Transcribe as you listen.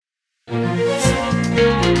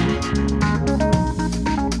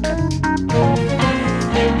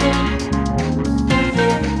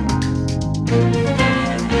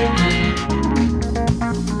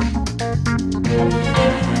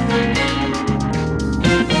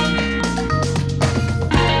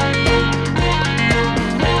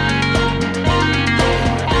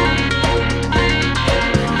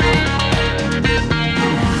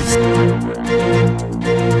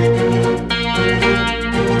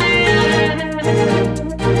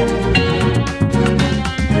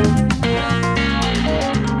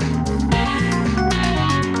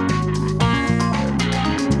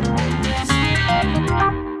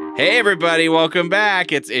Hey everybody, welcome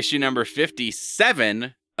back. It's issue number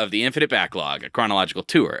 57 of the Infinite Backlog, a chronological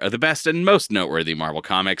tour of the best and most noteworthy Marvel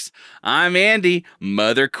comics. I'm Andy,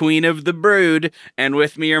 Mother Queen of the Brood, and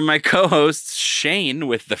with me are my co-hosts Shane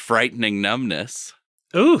with the frightening numbness.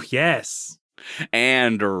 Ooh, yes.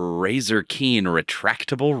 And razor keen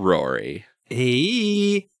retractable Rory.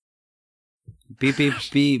 Hey. Beep, beep,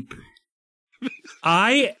 beep.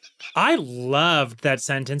 I loved that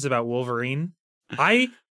sentence about Wolverine. I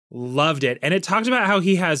loved it. And it talked about how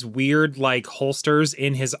he has weird, like, holsters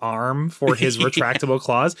in his arm for his retractable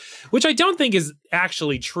claws, which I don't think is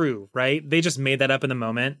actually true, right? They just made that up in the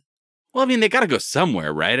moment. Well, I mean, they gotta go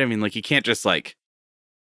somewhere, right? I mean, like, you can't just, like,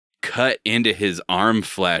 cut into his arm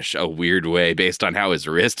flesh a weird way based on how his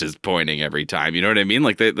wrist is pointing every time. You know what I mean?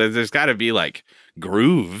 Like, there's gotta be, like,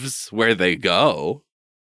 grooves where they go.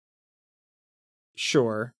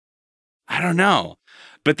 Sure. I don't know.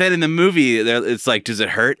 But then in the movie, it's like, does it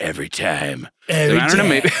hurt every time? Every I don't know,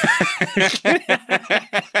 maybe.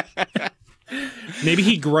 Maybe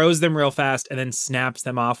he grows them real fast and then snaps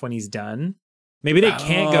them off when he's done. Maybe they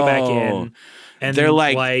can't go back in. And they're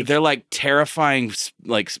like terrifying,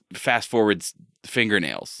 like, fast forward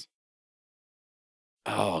fingernails.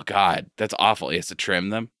 Oh God, that's awful. He has to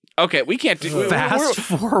trim them. Okay, we can't do fast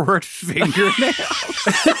forward fingernails.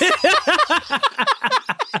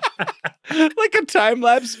 Like a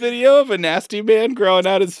time-lapse video of a nasty man growing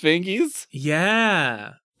out his fingies.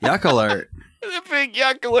 Yeah. Yuck alert. The big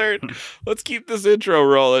yuck alert. Let's keep this intro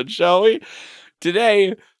rolling, shall we?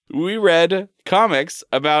 Today, we read comics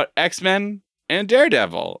about X-Men and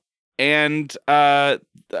Daredevil. And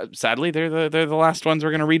sadly, they're the last ones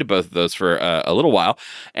we're going to read of both of those for a little while.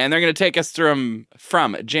 And they're going to take us through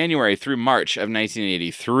from January through March of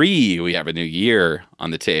 1983. We have a new year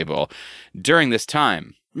on the table. During this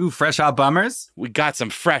time, Ooh, fresh hot bummers? we got some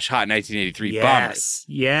fresh, hot 1983 bombers.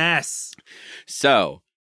 Yes. So,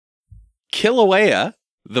 Kilauea,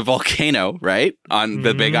 the volcano, right, on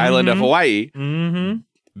the big island of Hawaii,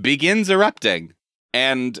 begins erupting.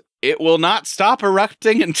 And it will not stop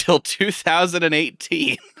erupting until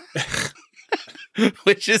 2018.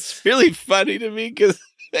 Which is really funny to me because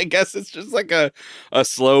I guess it's just like a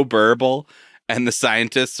slow burble. And the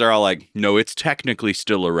scientists are all like, no, it's technically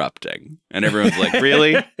still erupting. And everyone's like,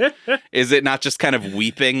 really? Is it not just kind of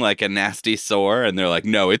weeping like a nasty sore? And they're like,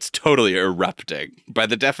 no, it's totally erupting. By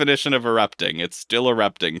the definition of erupting, it's still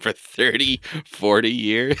erupting for 30, 40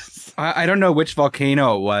 years. I don't know which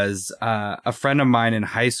volcano it was. A friend of mine in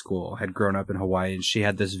high school had grown up in Hawaii, and she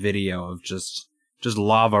had this video of just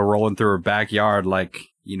lava rolling through her backyard, like,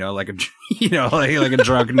 like a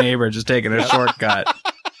drunk neighbor just taking a shortcut.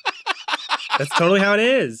 That's totally how it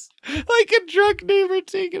is. Like a drunk neighbor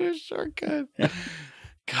taking a shortcut.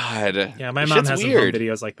 God. Yeah, my mom has weird. some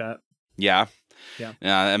videos like that. Yeah. Yeah.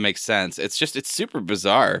 Yeah, that makes sense. It's super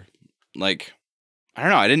bizarre. Like, I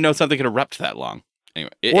don't know. I didn't know something could erupt that long.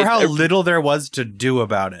 Anyway. Or how little there was to do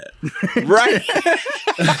about it. Right.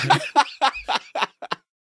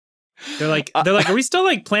 They're like, are we still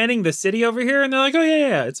like planning the city over here? And they're like, oh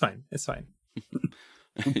yeah, it's fine. It's fine.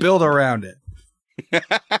 Build around it.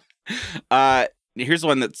 Here's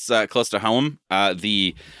one that's close to home.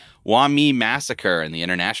 The Wami Massacre in the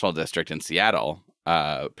International District in Seattle.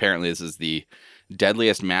 Apparently, this is the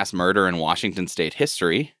deadliest mass murder in Washington State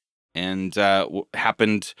history, and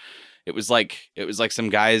happened. It was like some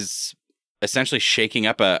guys essentially shaking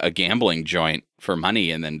up a gambling joint for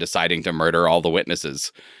money and then deciding to murder all the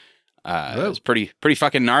witnesses. It was pretty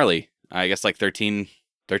fucking gnarly. I guess like 13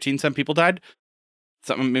 some people died.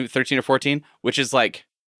 Something maybe 13 or 14, which is like,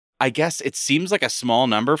 I guess it seems like a small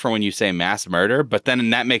number for when you say mass murder, but then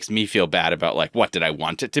that makes me feel bad about like, what did I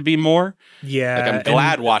want it to be more? Yeah. Like I'm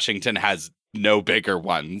glad Washington has no bigger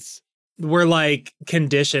ones. We're like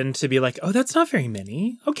conditioned to be like, oh, that's not very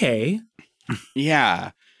many. Okay.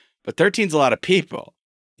 Yeah. But 13's a lot of people.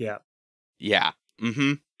 Yeah. Yeah.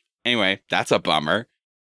 Mm-hmm. Anyway, that's a bummer.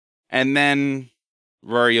 And then,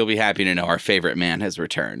 Rory, you'll be happy to know our favorite man has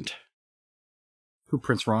returned. Who,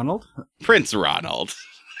 Prince Ronald? Prince Ronald.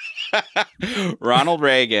 Ronald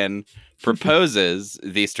Reagan proposes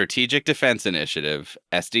the Strategic Defense Initiative,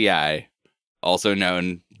 SDI, also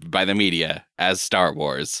known by the media as Star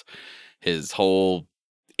Wars. His whole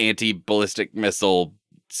anti-ballistic missile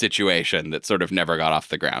situation that sort of never got off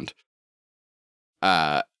the ground.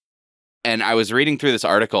 And I was reading through this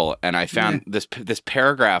article and I found this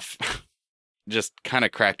paragraph just kind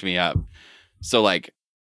of cracked me up. So like,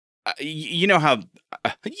 you know how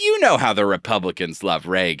the Republicans love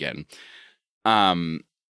Reagan.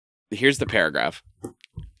 Here's the paragraph.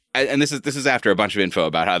 And this is after a bunch of info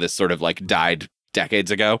about how this sort of like died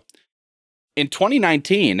decades ago. In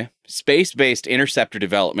 2019, space-based interceptor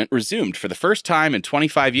development resumed for the first time in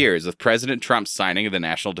 25 years with President Trump's signing of the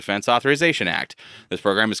National Defense Authorization Act. This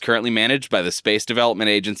program is currently managed by the Space Development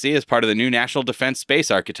Agency as part of the new National Defense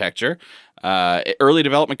Space Architecture. Early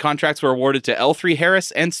development contracts were awarded to L3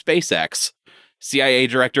 Harris and SpaceX. CIA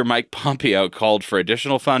Director Mike Pompeo called for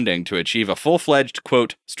additional funding to achieve a full-fledged,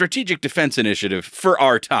 quote, strategic defense initiative for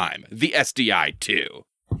our time, the SDI-2.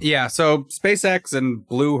 Yeah, so SpaceX and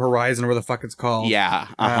Blue Horizon, whatever the fuck it's called. Yeah,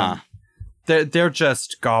 they're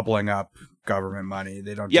just gobbling up government money.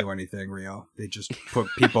 They don't do anything real. They just put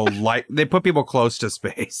people put people close to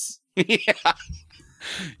space. Yeah,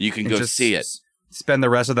 you can go see it. Spend the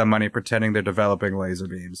rest of that money pretending they're developing laser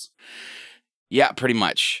beams. Yeah, pretty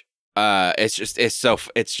much. It's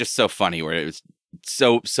just so funny where it was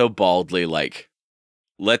so baldly like,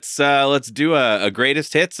 let's do a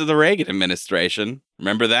greatest hits of the Reagan administration.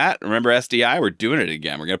 Remember that? Remember SDI? We're doing it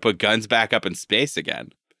again. We're gonna put guns back up in space again.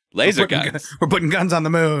 Laser guns. We're putting guns on the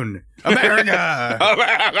moon. America.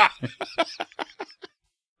 America.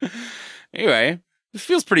 Anyway, this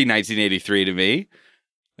feels pretty 1983 to me.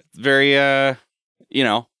 It's very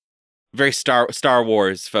very Star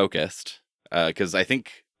Wars focused. Because I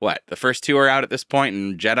think the first two are out at this point,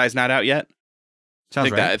 and Jedi's not out yet. Sounds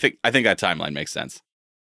right. I think that timeline makes sense.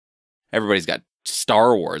 Everybody's got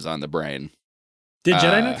Star Wars on the brain. Did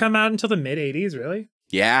Jedi not come out until the mid 80s? Really?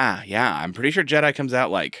 Yeah. I'm pretty sure Jedi comes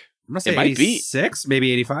out like I'm gonna say 86,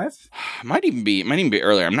 maybe 85. Might even be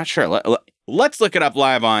earlier. I'm not sure. Let's look it up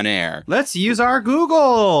live on air. Let's use our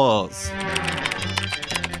Googles.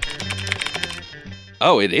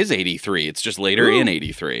 Oh, it is 83. It's just later in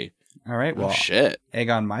 83. All right. Well, shit. Egg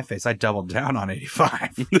on my face. I doubled down on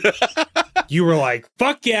 85. You were like,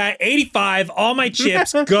 fuck yeah, 85. All my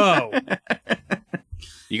chips go.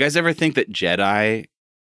 You guys ever think that Jedi,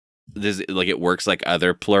 it works like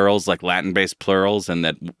other plurals, like Latin-based plurals, and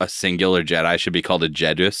that a singular Jedi should be called a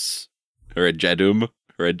Jedus or a Jedum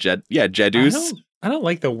or a Jedus? I don't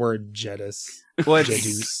like the word Jedus. Well,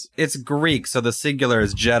 it's Greek, so the singular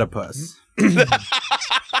is Jedipus.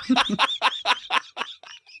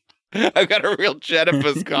 I've got a real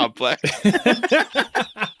Jedipus complex.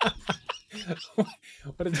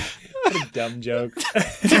 What a dumb joke.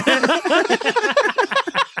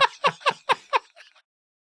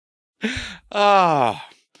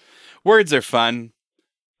 Words are fun.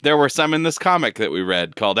 There were some in this comic that we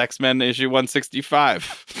read called X-Men issue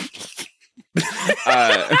 165.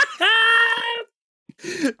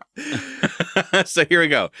 So here we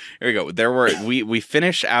go. We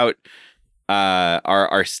finish out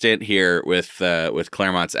our stint here with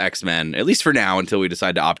Claremont's X-Men, at least for now, until we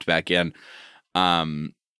decide to opt back in.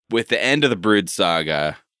 With the end of the Brood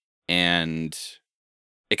saga, and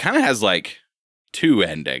it kind of has like two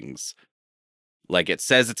endings. Like it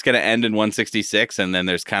says it's going to end in 166, and then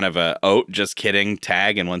there's kind of a just kidding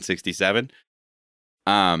tag in 167.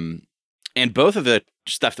 And both of the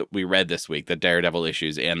stuff that we read this week, the Daredevil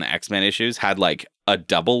issues and the X-Men issues, had like a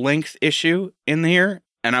double length issue in here.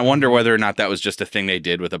 And I wonder whether or not that was just a thing they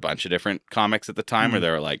did with a bunch of different comics at the time, where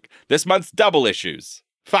they were like, this month's double issues.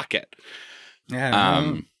 Fuck it.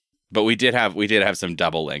 Yeah. But we did have some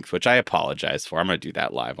double length, which I apologize for. I'm going to do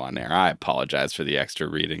that live on air. I apologize for the extra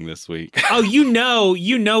reading this week. Oh,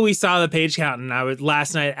 we saw the page count, and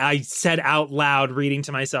last night I said out loud, reading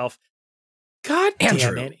to myself, God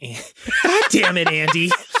damn it,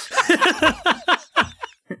 Andy.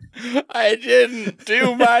 I didn't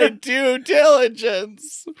do my due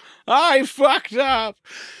diligence. I fucked up.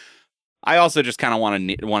 I also just kind of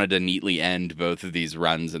wanted to neatly end both of these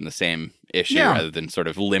runs in the same issue rather than sort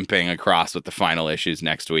of limping across with the final issues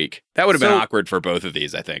next week. That would have been awkward for both of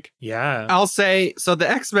these, I think. Yeah. I'll say, so the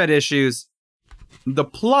X-Men issues, the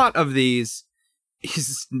plot of these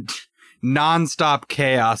is nonstop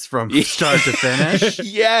chaos from start to finish.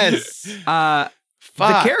 Yes. The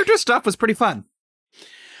character stuff was pretty fun.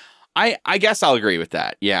 I guess I'll agree with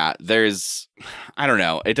that. Yeah, I don't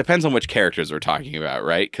know. It depends on which characters we're talking about,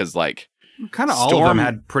 right? Because, like, Kind of all of them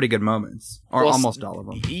had pretty good moments, or almost all of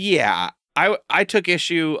them. Yeah. I took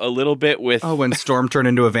issue a little bit with... Oh, when Storm turned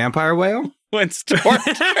into a vampire whale? When Storm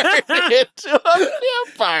turned into a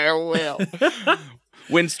vampire whale.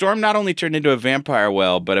 When Storm not only turned into a vampire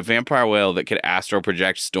whale, but a vampire whale that could astral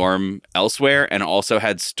project Storm elsewhere, and also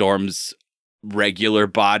had Storm's regular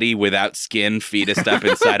body without skin fetused up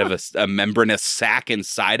inside of a membranous sac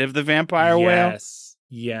inside of the vampire whale.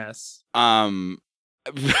 Yes.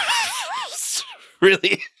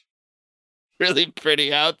 Really, really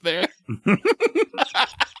pretty out there.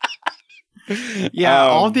 Yeah,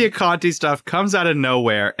 all the Akanti stuff comes out of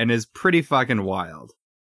nowhere and is pretty fucking wild.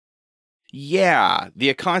 Yeah,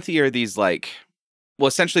 the Akanti are these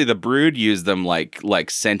essentially the Brood use them like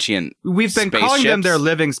sentient. We've been calling them spaceships. their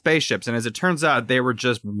living spaceships, and as it turns out, they were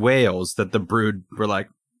just whales that the Brood were like,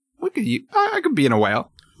 I could be in a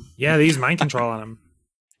whale. Yeah, they use mind control on them.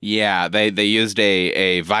 Yeah, they used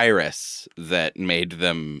a virus that made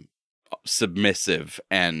them submissive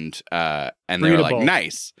and they were like,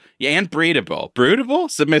 nice. Yeah, and breedable. Broodable?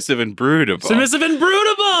 Submissive and broodable. Submissive and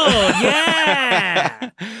broodable!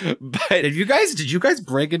 Yeah! But Did you guys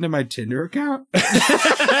break into my Tinder account?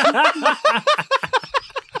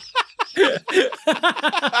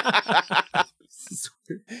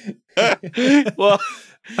 well,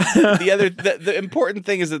 the important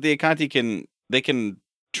thing is that the Akanti can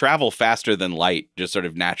travel faster than light, just sort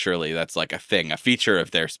of naturally. That's like a feature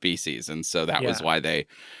of their species, and so that was why they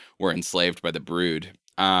were enslaved by the Brood.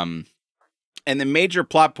 And the major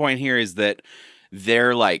plot point here is that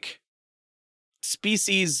they're like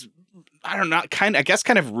species, I don't know, kind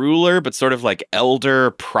of ruler, but sort of like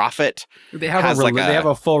elder prophet. They have they have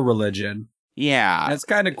a full religion. Yeah, that's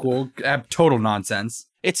kind of cool. Total nonsense.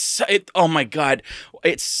 Oh my God.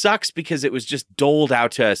 It sucks because it was just doled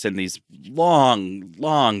out to us in these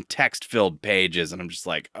long text-filled pages. And I'm just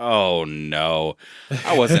like, oh no,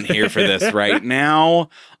 I wasn't here for this right now.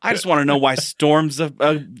 I just want to know why Storm's a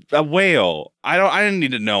whale. I didn't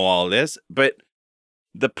need to know all this, but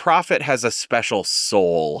the prophet has a special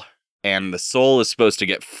soul, and the soul is supposed to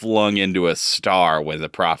get flung into a star when the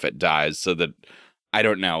prophet dies, so that, I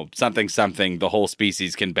don't know, something, the whole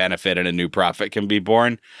species can benefit and a new prophet can be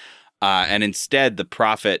born. And instead, the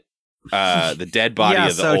prophet, the dead body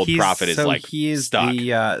of the old prophet is stuck. He's,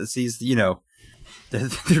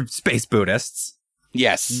 they're space Buddhists.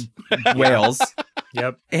 Yes. Whales.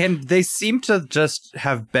 Yep. And they seem to just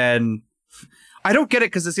have been... I don't get it,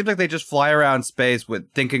 because it seems like they just fly around space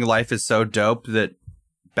with thinking life is so dope that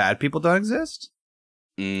bad people don't exist.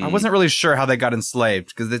 I wasn't really sure how they got enslaved,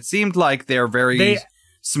 because it seemed like they're very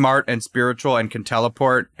smart and spiritual and can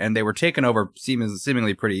teleport, and they were taken over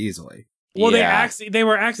seemingly pretty easily. Well, they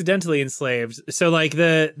were accidentally enslaved. So like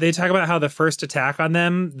they talk about how the first attack on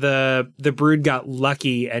them, the Brood got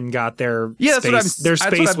lucky and got their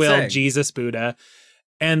space whale Jesus Buddha,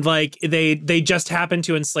 and like they just happened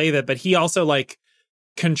to enslave it, but he also like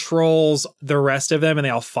controls the rest of them, and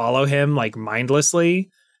they all follow him like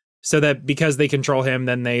mindlessly. So that because they control him,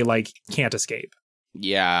 then they like can't escape.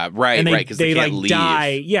 Yeah, right, and right. Because they can't like leave.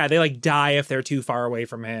 die. Yeah, they like die if they're too far away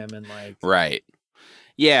from him, and like right.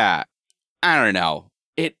 Yeah, I don't know.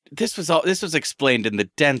 This was explained in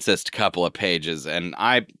the densest couple of pages, and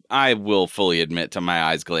I will fully admit to my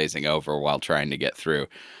eyes glazing over while trying to get through.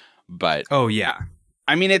 But oh yeah,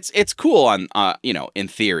 I mean it's cool on in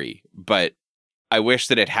theory, but I wish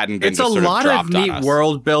that it hadn't been. It's a lot of neat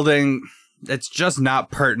world building. It's just not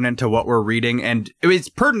pertinent to what we're reading, and it's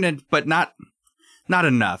pertinent, but not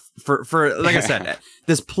enough for like I said,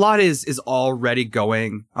 this plot is already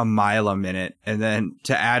going a mile a minute, and then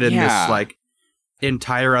to add in this like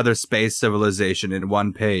entire other space civilization in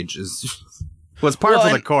one page was par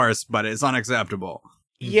for the course, but it's unacceptable.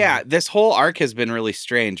 Yeah, this whole arc has been really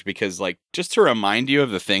strange because, like, just to remind you of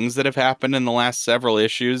the things that have happened in the last several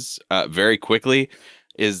issues, very quickly,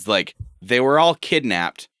 is like they were all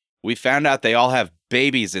kidnapped. We found out they all have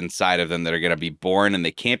babies inside of them that are going to be born and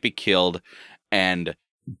they can't be killed. And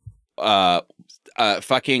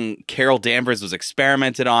fucking Carol Danvers was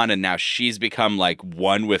experimented on, and now she's become like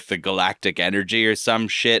one with the galactic energy or some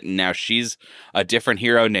shit. And now she's a different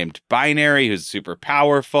hero named Binary who's super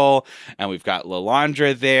powerful. And we've got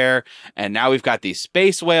Lilandra there. And now we've got these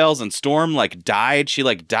space whales, and Storm like died. She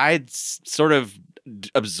like died sort of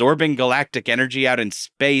absorbing galactic energy out in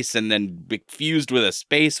space and then fused with a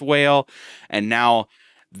space whale, and now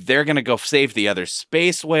they're gonna go save the other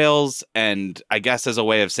space whales, and I guess as a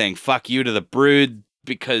way of saying fuck you to the Brood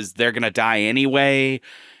because they're gonna die anyway.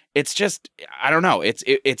 It's just, I don't know,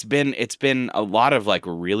 it's been a lot of like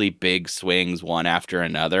really big swings one after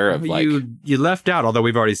another of like you left out, although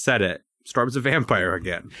we've already said it, Storm's a vampire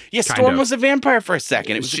again. Yeah, Storm was a vampire for a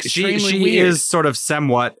second. It was extremely she weird. is sort of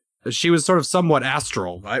somewhat. She was sort of somewhat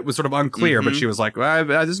astral. It was sort of unclear, but she was like, well,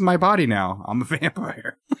 "This is my body now. I'm a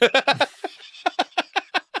vampire."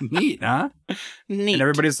 Neat, huh? Neat. And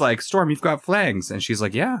everybody's like, "Storm, you've got fangs," and she's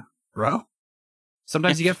like, "Yeah, bro.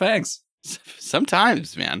 Sometimes you get fangs."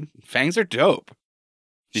 Sometimes, man, fangs are dope.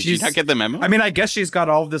 Did you not get the memo? I mean, I guess she's got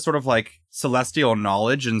all of this sort of like celestial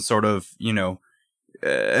knowledge and sort of,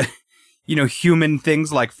 human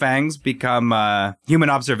things like fangs become human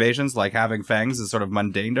observations like having fangs is sort of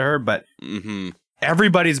mundane to her, but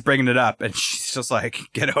everybody's bringing it up and she's just like,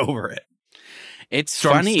 get over it. It's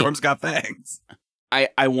funny. Storm's got fangs.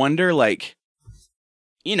 I wonder, like,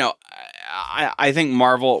 I think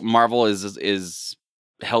Marvel is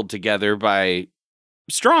held together by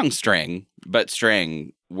strong string, but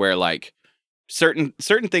string where like certain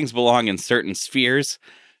things belong in certain spheres.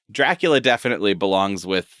 Dracula definitely belongs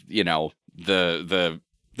with, the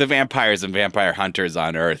vampires and vampire hunters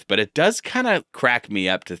on Earth, but it does kind of crack me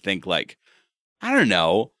up to think like, I don't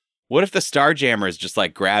know, what if the Starjammers just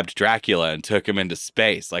like grabbed Dracula and took him into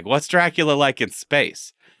space? Like, what's Dracula like in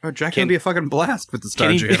space? Oh, Dracula would be a fucking blast with the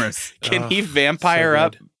Starjammers. Can he vampire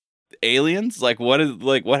up aliens? Like,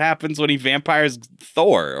 what happens when he vampires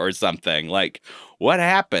Thor or something? Like, what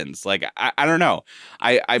happens? Like, I don't know.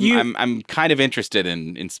 I'm kind of interested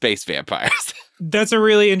in space vampires. That's a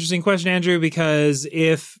really interesting question, Andrew, because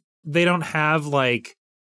if they don't have like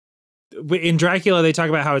in Dracula, they talk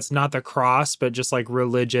about how it's not the cross, but just like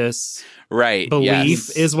religious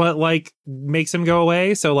belief is what like makes him go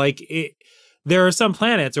away. So like there are some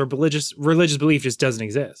planets where religious belief just doesn't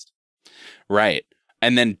exist. Right.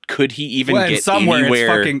 And then could he even get somewhere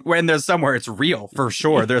anywhere? When there's somewhere it's real for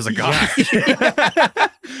sure. There's a god.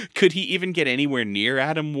 Could he even get anywhere near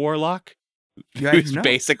Adam Warlock? Yeah, who's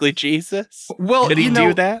basically Jesus? Well, could he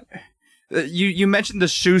do that? You mentioned the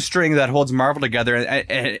shoestring that holds Marvel together,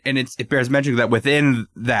 and it bears mentioning that within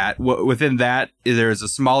that there's a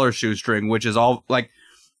smaller shoestring, which is all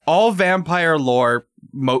vampire lore,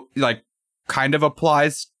 kind of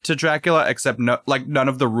applies to Dracula, except none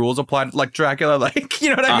of the rules apply to like Dracula. Like, you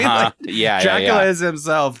know what I mean? Like, Dracula is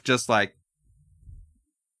himself just like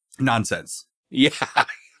nonsense. Yeah.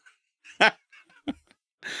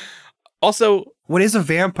 Also, what is a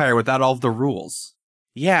vampire without all of the rules?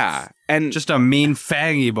 Yeah, and just a mean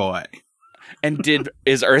fangy boy. And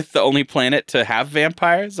is Earth the only planet to have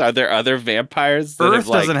vampires? Are there other vampires? Earth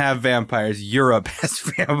doesn't have vampires. Europe has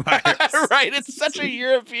vampires. Right, it's such a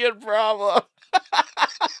European problem.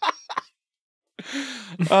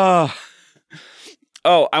 Oh,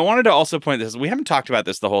 I wanted to also point this. We haven't talked about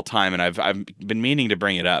this the whole time, and I've been meaning to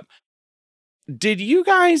bring it up. Did you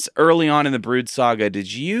guys early on in the Brood saga?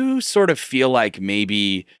 Did you sort of feel like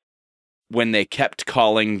maybe when they kept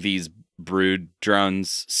calling these Brood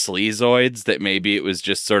drones sleazoids, that maybe it was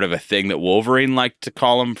just sort of a thing that Wolverine liked to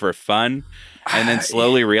call them for fun, and then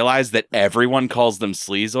slowly realized that everyone calls them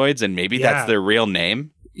sleazoids, and maybe that's their real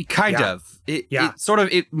name? Kind of. It sort of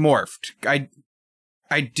morphed.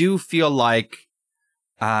 I do feel like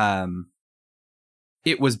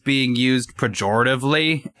it was being used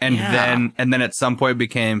pejoratively, and then at some point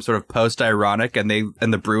became sort of post-ironic, and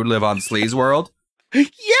the Brood live on Sleaze World. Yeah, they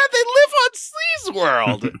live on Sleaze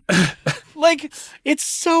World. Like, it's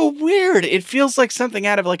so weird. It feels like something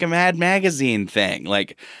out of like a Mad Magazine thing.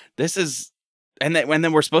 Like, this is, and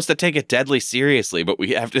then we're supposed to take it deadly seriously, but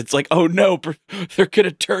we have to. It's like, oh no, they're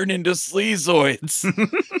gonna turn into sleazoids.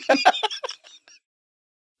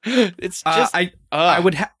 It's just. I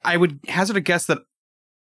would hazard a guess that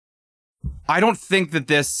I don't think that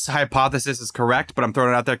this hypothesis is correct, but I'm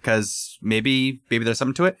throwing it out there because maybe there's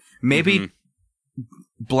something to it. Maybe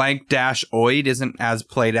blank dash oid isn't as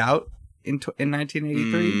played out in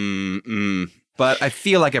 1983, but I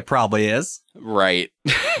feel like it probably is. Right.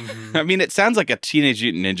 I mean, it sounds like a Teenage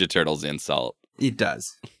Mutant Ninja Turtles insult. It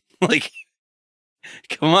does. Like,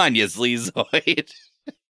 come on, you sleazoid.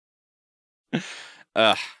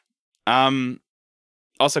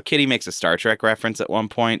 Also, Kitty makes a Star Trek reference at one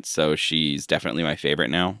point, so she's definitely my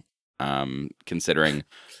favorite now. Considering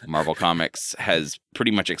Marvel Comics has pretty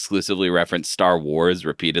much exclusively referenced Star Wars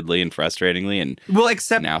repeatedly and frustratingly, and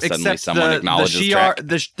now suddenly someone acknowledges Trek.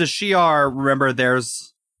 The Shi'ar, remember,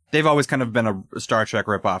 they've always kind of been a Star Trek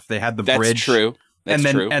ripoff. They had the bridge. True. That's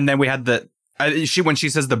true. And then we had when she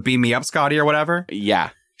says the "beam me up, Scotty" or whatever. Yeah,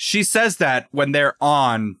 she says that when they're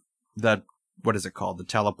on the. What is it called? The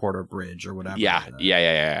teleporter bridge or whatever.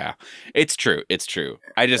 Yeah. It's true.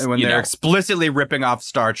 I just, when they're explicitly ripping off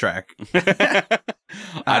Star Trek. I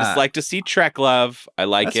just like to see Trek love. I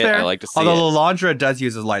like it. Fair. I like to see Although it. Lilandra does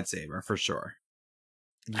use his lightsaber for sure.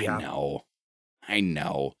 Yeah. I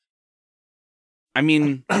know. I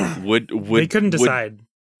mean, they couldn't decide.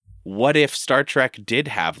 What if Star Trek did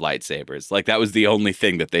have lightsabers? Like, that was the only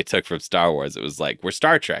thing that they took from Star Wars. It was like, we're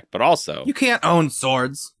Star Trek, but also You can't own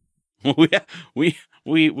swords. we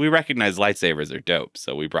recognize lightsabers are dope,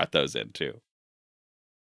 so we brought those in too.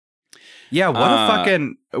 Yeah,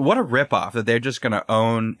 what a ripoff that they're just gonna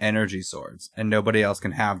own energy swords and nobody else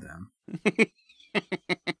can have them.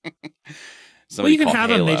 Well, you can have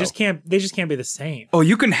them. They just can't be the same. Oh,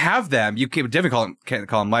 you can have them. You can definitely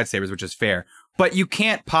call them lightsabers, which is fair. But you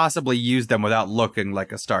can't possibly use them without looking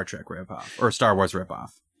like a Star Trek ripoff or a Star Wars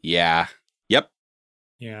ripoff. Yeah. Yep.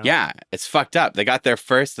 Yeah. It's fucked up. They got there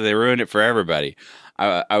first, and they ruined it for everybody.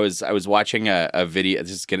 I was watching a video.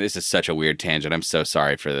 This is such a weird tangent. I'm so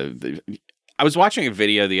sorry for the. I was watching a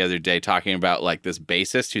video the other day talking about like this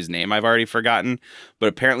bassist whose name I've already forgotten, but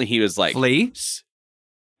apparently he was like Flea.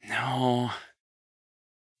 No,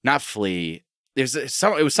 not Flea.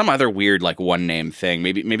 It was some other weird like one name thing.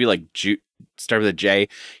 Maybe like start with a J.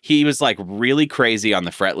 He was like really crazy on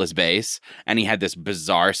the fretless bass, and he had this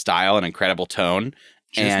bizarre style and incredible tone.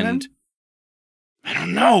 Chisman? And I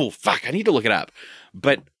don't know. Fuck, I need to look it up.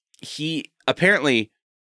 But he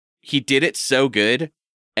did it so good,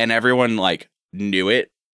 and everyone like knew it.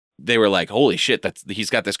 They were like, "Holy shit, he's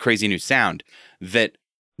got this crazy new sound," that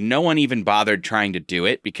no one even bothered trying to do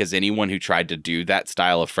it, because anyone who tried to do that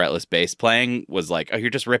style of fretless bass playing was like, "Oh, you're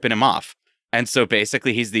just ripping him off." And so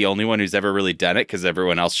basically he's the only one who's ever really done it, because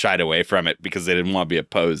everyone else shied away from it because they didn't want to be a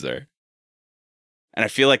poser. And I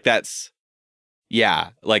feel like that's, yeah,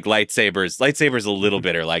 like lightsabers a little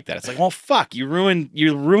bit are like that. It's like, well, fuck, you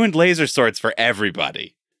ruined laser swords for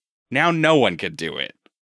everybody. Now no one can do it.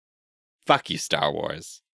 Fuck you, Star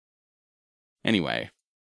Wars. Anyway,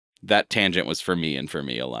 that tangent was for me and for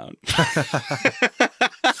me alone.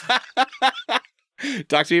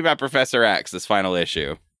 Talk to me about Professor X, this final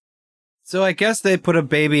issue. So I guess they put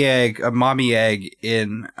a mommy egg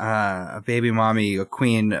in a baby mommy, a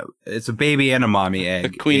queen. It's a baby and a mommy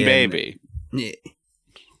egg. Queen baby.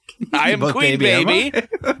 I am Queen baby.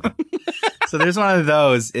 So there's one of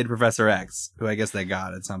those in Professor X, who I guess they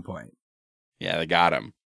got at some point. Yeah, they got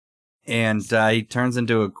him. And he turns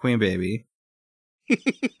into a queen baby.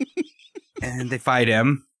 And they fight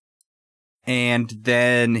him. And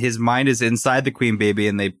then his mind is inside the queen baby,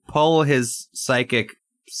 and they pull his psychic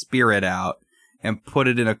spirit out and put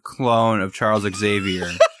it in a clone of Charles Xavier.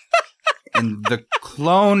 And the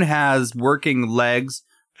clone has working legs,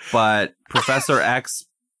 but Professor X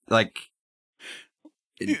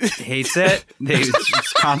hates it.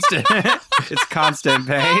 It's constant. It's constant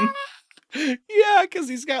pain. Yeah, because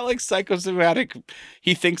he's got like psychosomatic.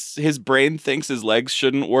 He thinks his brain thinks his legs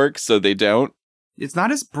shouldn't work, so they don't. It's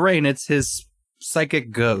not his brain, it's his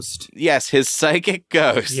psychic ghost. Yes, his psychic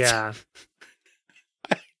ghost. Yeah.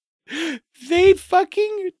 They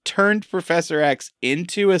fucking turned Professor X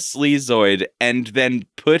into a sleazoid and then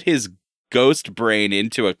put his ghost brain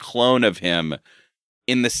into a clone of him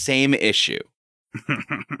in the same issue.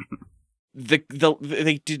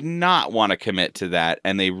 They did not want to commit to that,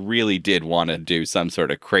 and they really did want to do some sort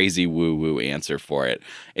of crazy woo-woo answer for it.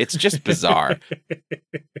 It's just bizarre.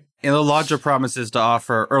 And Lalandra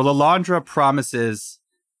promises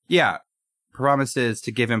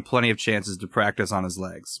to give him plenty of chances to practice on his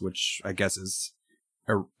legs, which I guess is,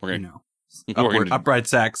 upright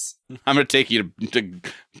sex. I'm going to take you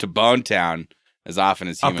to Bone Town as often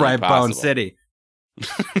as humanly Upright possible. Bone City.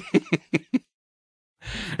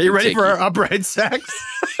 Are you ready for our upright sex?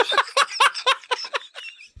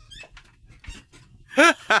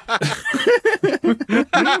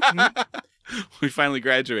 We finally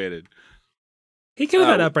graduated. He could have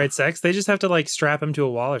had upright sex. They just have to like strap him to a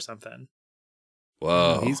wall or something.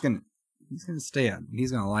 Whoa. He's gonna stay on.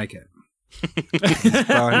 He's gonna like it.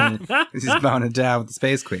 He's boning down with the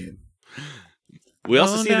Space Queen. We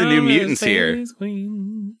also see the New Mutants here.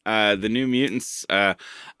 The New Mutants.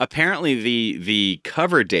 Apparently, the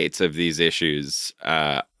cover dates of these issues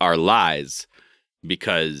are lies,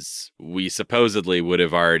 because we supposedly would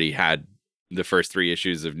have already had the first 3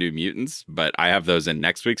 issues of New Mutants, but I have those in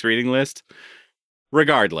next week's reading list.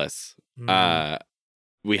 Regardless,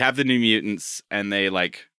 we have the New Mutants, and they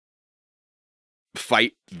like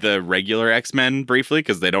fight the regular X-Men briefly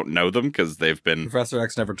because they don't know them, because they've been. Professor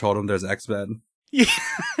X never told him there's X-Men. Yeah.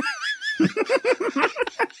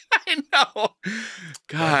 I know.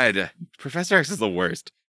 God, Professor X is the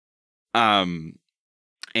worst. And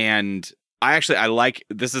I like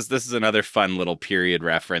this is another fun little period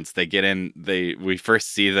reference. They get in, we first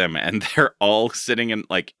see them, and they're all sitting in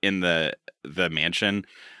the mansion,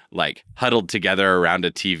 like huddled together around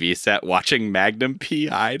a TV set watching Magnum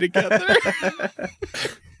PI together.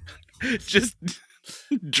 Just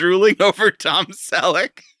drooling over Tom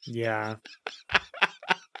Selleck. Yeah.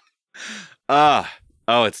 Oh,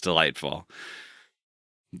 it's delightful.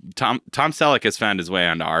 Tom Selleck has found his way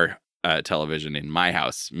onto our television in my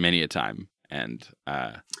house many a time. And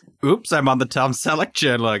oops, I'm on the Tom Selleck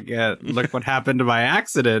channel again. Look what happened to my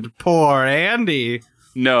accident. Poor Andy.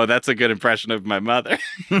 No, that's a good impression of my mother.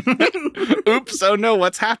 Oops, oh no,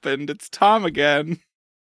 what's happened? It's Tom again.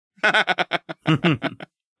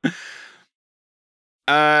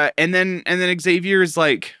 And then Xavier's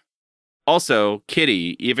like, also,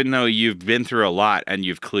 Kitty, even though you've been through a lot and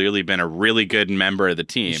you've clearly been a really good member of the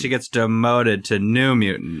team. She gets demoted to New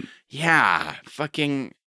Mutant. Yeah,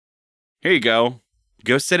 fucking, here you go.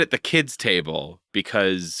 Go sit at the kids' table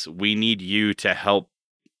because we need you to help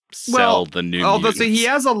sell the New Mutants. So he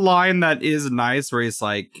has a line that is nice where he's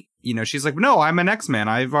like, she's like, no, I'm an X-Man.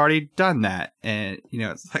 I've already done that. And,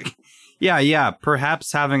 it's like, yeah,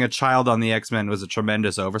 perhaps having a child on the X-Men was a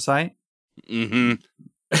tremendous oversight. Mm-hmm.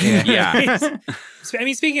 Yeah. I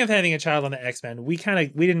mean, speaking of having a child on the X-Men, we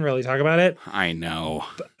didn't really talk about it. I know.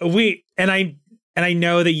 I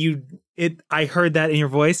know that I heard that in your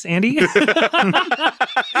voice, Andy.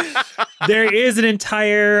 There is an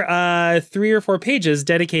entire 3 or 4 pages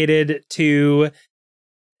dedicated to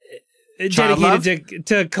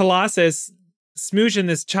Colossus smooching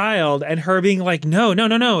this child and her being like, no,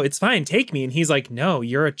 it's fine, take me. And he's like, no,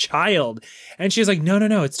 you're a child. And she's like,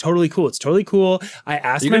 no, it's totally cool. I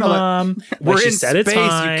asked my mom. We're she in said space. It's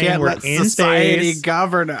fine. You can't let society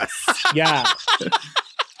govern us. Yeah.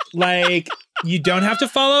 Like, you don't have to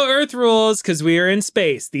follow Earth rules because we are in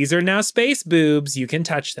space. These are now space boobs. You can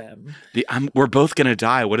touch them. We're both gonna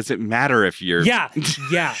die. What does it matter if you're? Yeah.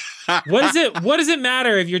 What does it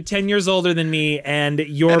matter if you're 10 years older than me and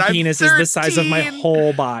your penis is the size of my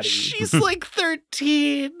whole body? She's like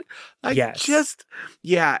 13. Yes.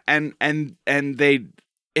 And they,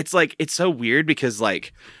 it's like, it's so weird because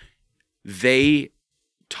like they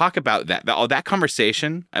talk about that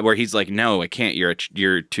conversation where he's like, no, I can't,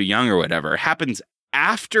 you're too young or whatever, happens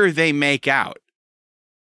after they make out.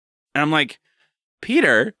 And I'm like,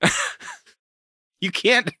 Peter, you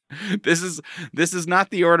can't, this is not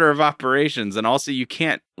the order of operations. And also you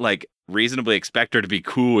can't like reasonably expect her to be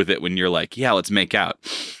cool with it when you're like, yeah, let's make out.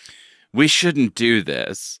 We shouldn't do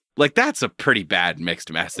this. Like, that's a pretty bad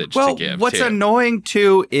mixed message to give. What's annoying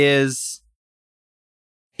too is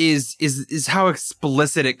how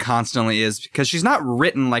explicit it constantly is, because she's not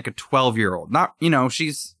written like a 12-year-old. Not,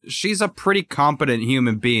 she's a pretty competent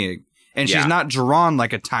human being, and she's not drawn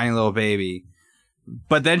like a tiny little baby.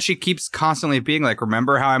 But then she keeps constantly being like,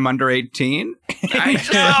 remember how I'm under 18? I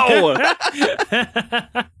know.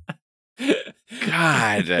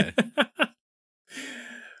 God.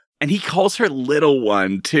 And he calls her little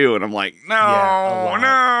one too, and I'm like, no.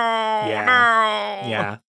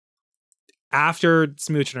 Yeah. After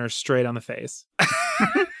smooching her straight on the face.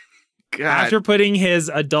 God. After putting his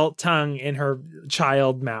adult tongue in her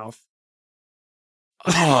child mouth.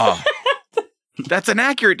 Oh. That's an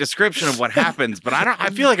accurate description of what happens, but I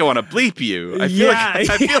feel like I want to bleep you. I feel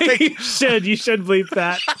like you should bleep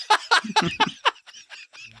that.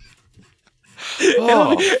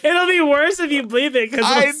 Oh. It'll be worse if you bleep it, because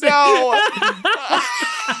I know.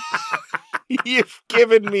 You've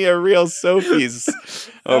given me a real Sophie's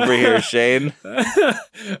over here, Shane.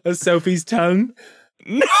 A Sophie's tongue?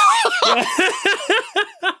 No!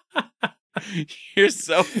 You're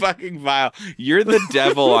so fucking vile. You're the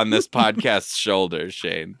devil on this podcast's shoulders,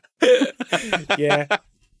 Shane. Yeah.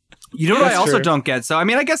 You know what I also don't get? So, I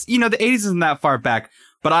mean, I guess, the 80s isn't that far back,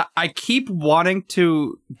 but I keep wanting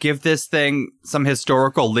to give this thing some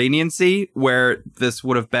historical leniency where this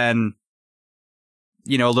would have been,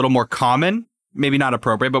 a little more common. Maybe not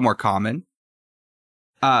appropriate, but more common.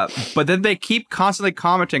 But then they keep constantly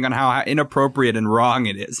commenting on how inappropriate and wrong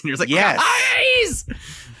it is. And you're just like, yes. Guys!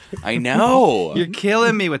 I know. You're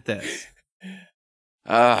killing me with this.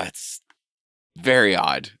 It's very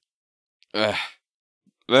odd.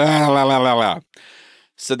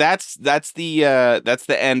 So that's the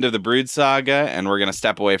end of the Brood saga, and we're gonna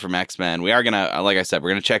step away from X-Men. We are gonna, like I said,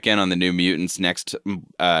 we're gonna check in on the New Mutants next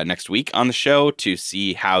week on the show to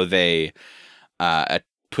see how they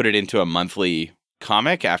put it into a monthly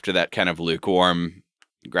comic after that kind of lukewarm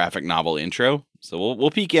graphic novel intro. So we'll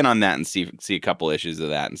peek in on that and see a couple issues of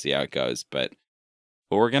that and see how it goes. But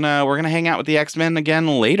we're gonna hang out with the X-Men again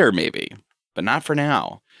later, maybe, but not for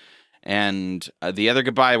now. And the other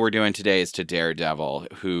goodbye we're doing today is to Daredevil,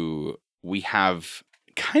 who we have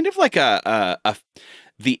kind of like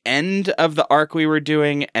the end of the arc we were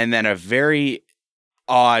doing, and then a very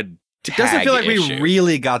odd tag It doesn't feel like issue. we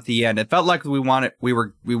really got the end. It felt like we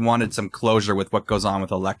wanted some closure with what goes on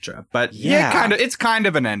with Elektra. But it's kind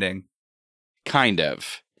of an ending. Kind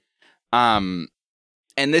of. And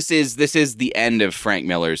this is the end of Frank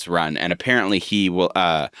Miller's run, and apparently he will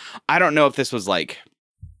I don't know if this was like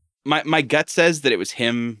my gut says that it was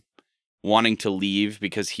him wanting to leave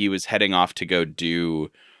because he was heading off to go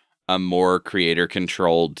do a more creator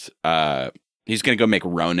controlled he's going to go make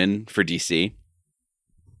Ronin for DC.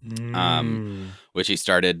 Which he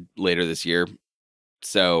started later this year.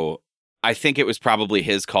 So I think it was probably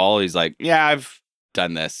his call. He's like, yeah, I've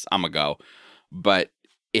done this. I'm gonna go. But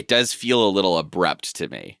it does feel a little abrupt to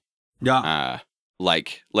me. Yeah.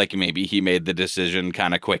 Like maybe he made the decision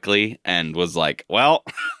kind of quickly and was like, well,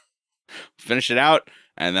 finish it out,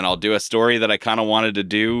 and then I'll do a story that I kind of wanted to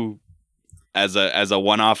do as a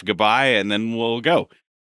one-off goodbye, and then we'll go.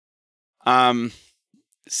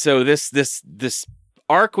 So this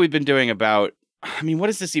arc we've been doing about, I mean, what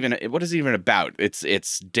is it even about?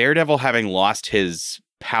 It's Daredevil having lost his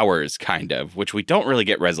powers, kind of, which we don't really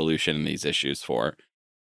get resolution in these issues for.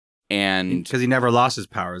 And because he never lost his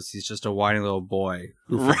powers, he's just a whiny little boy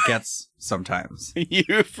who forgets sometimes.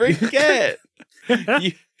 You forget.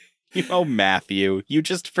 Matthew, you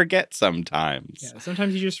just forget sometimes. Yeah,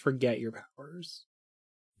 sometimes you just forget your powers.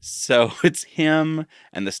 So it's him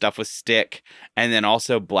and the stuff with Stick, and then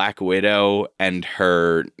also Black Widow and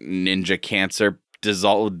her ninja cancer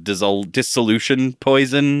dissolution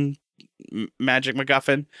poison magic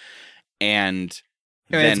MacGuffin. And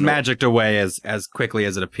it's magicked away as quickly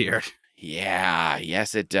as it appeared. Yeah,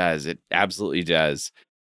 yes, it does. It absolutely does.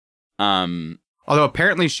 Although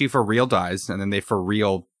apparently she for real dies, and then they for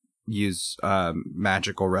real use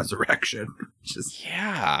magical resurrection.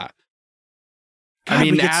 Yeah. God, I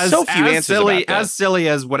mean, as silly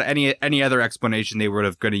as what any other explanation they would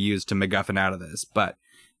have going to use to MacGuffin out of this, but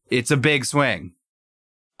it's a big swing.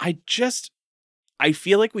 I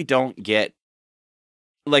feel like we don't get,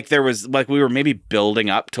 like there was, like we were maybe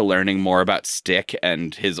building up to learning more about Stick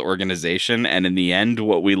and his organization, and in the end,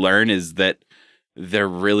 what we learn is that they're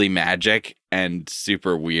really magic and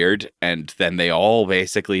super weird, and then they all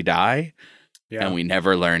basically die, and we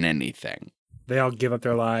never learn anything. They all give up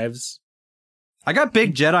their lives. I got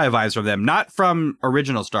big Jedi vibes from them, not from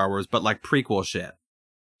original Star Wars, but like prequel shit.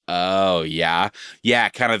 Oh, yeah. Yeah,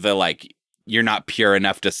 kind of the like, you're not pure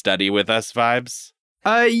enough to study with us vibes.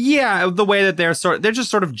 Yeah, the way that they're just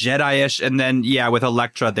sort of Jedi-ish, and then with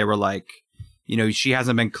Elektra they were like, she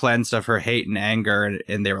hasn't been cleansed of her hate and anger,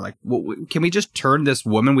 and they were like, well, can we just turn this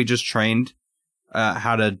woman we just trained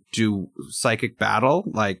how to do psychic battle?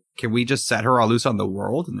 Like, can we just set her all loose on the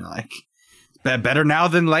world? And they're like, better now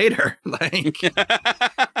than later. Like,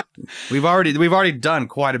 we've already done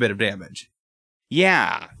quite a bit of damage.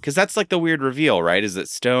 Yeah, because that's like the weird reveal, right? Is that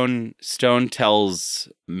Stone tells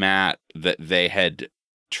Matt that they had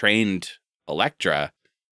trained Elektra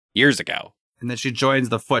years ago, and then she joins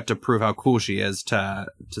the Foot to prove how cool she is to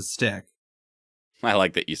Stick. I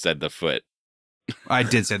like that you said the Foot. I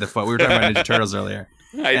did say the Foot. We were talking about Ninja Turtles earlier.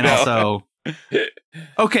 I know. Also,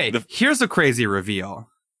 okay, here's a crazy reveal.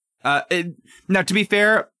 Now, to be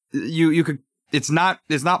fair, you could. It's not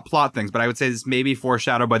plot things, but I would say this may be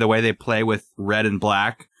foreshadowed by the way they play with Red and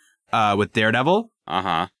Black, with Daredevil.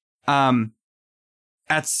 At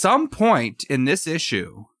some point in this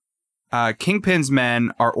issue, Kingpin's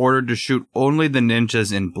men are ordered to shoot only the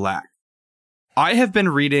ninjas in black. I have been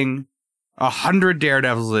reading 100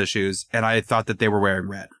 Daredevil issues, and I thought that they were wearing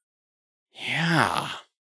red. Yeah.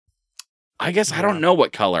 I guess I don't know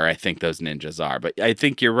what color I think those ninjas are, but I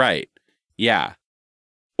think you're right. Yeah.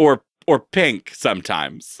 Or pink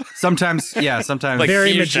sometimes. Sometimes. Like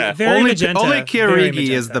very magenta. Only magenta. Kirigi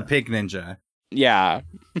is the pink ninja. Yeah.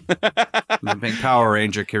 The pink Power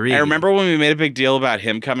Ranger Kirigi. I remember when we made a big deal about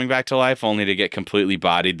him coming back to life only to get completely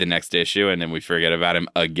bodied the next issue, and then we forget about him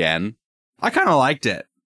again. I kind of liked it.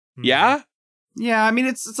 Yeah? Yeah, I mean,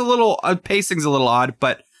 it's a little, pacing's a little odd,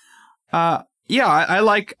 but I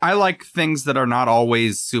like things that are not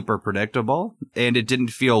always super predictable, and it didn't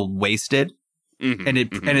feel wasted. Mm-hmm,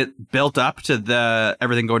 and it built up to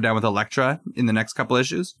everything going down with Elektra in the next couple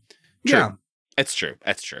issues. True. Yeah, it's true.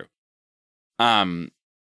 That's true.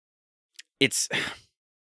 It's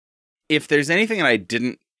if there's anything that I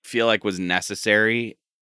didn't feel like was necessary,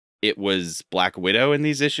 it was Black Widow in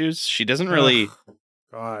these issues. She doesn't really.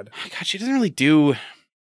 God, she doesn't really do.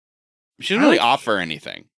 She doesn't really offer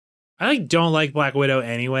anything. I don't like Black Widow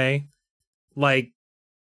anyway. Like,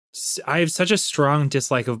 I have such a strong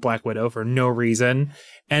dislike of Black Widow for no reason.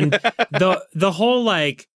 And the whole,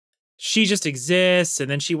 like, she just exists, and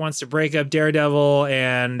then she wants to break up Daredevil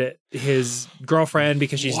and his girlfriend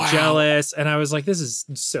because she's jealous. And I was like, this is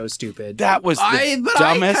so stupid. That was the dumbest.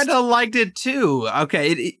 I kind of liked it too.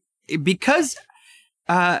 Okay, because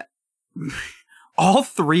all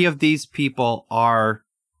three of these people are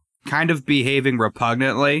kind of behaving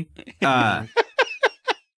repugnantly, and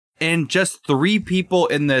just three people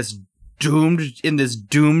in this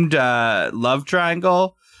doomed love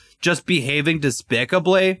triangle just behaving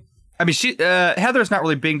despicably. I mean, Heather's not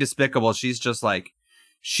really being despicable. She's just like,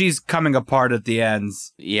 she's coming apart at the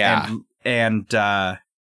ends. Yeah. And sort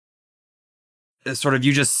of,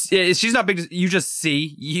 she's not big. You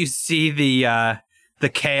see the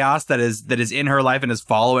chaos that is in her life and is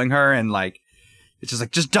following her. And like, it's just like,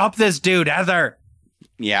 just dump this dude, Heather.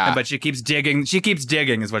 Yeah. But she keeps digging. She keeps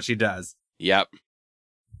digging is what she does. Yep.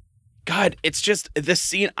 God, it's just this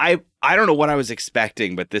scene. I don't know what I was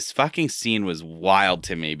expecting, but this fucking scene was wild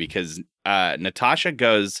to me because Natasha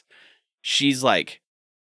goes, she's like,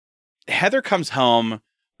 Heather comes home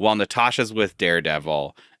while Natasha's with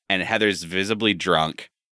Daredevil, and Heather's visibly drunk,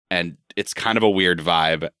 and it's kind of a weird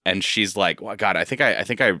vibe. And she's like, "Well, God, I think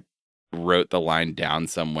I wrote the line down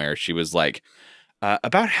somewhere." She was like,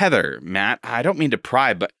 "About Heather, Matt, I don't mean to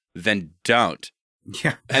pry, but then don't."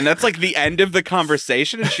 Yeah. And that's like the end of the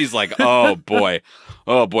conversation. And she's like, oh boy,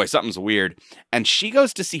 something's weird. And she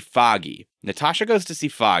goes to see Foggy. Natasha goes to see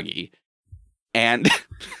Foggy. And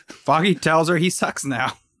Foggy tells her he sucks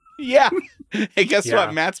now. Yeah. Hey, guess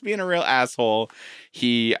what? Matt's being a real asshole.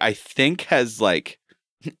 He, I think, has like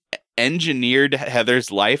engineered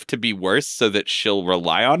Heather's life to be worse so that she'll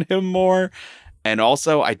rely on him more. And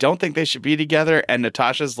also, I don't think they should be together. And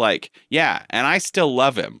Natasha's like, yeah, and I still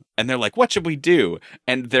love him. And they're like, what should we do?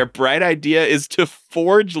 And their bright idea is to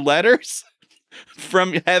forge letters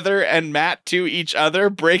from Heather and Matt to each other,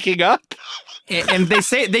 breaking up. And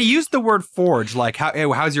they use the word forge, like,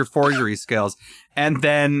 how's your forgery skills? And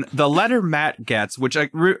then the letter Matt gets, which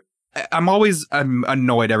I'm always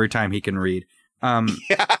annoyed every time he can read. Yeah,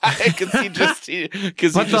 because he just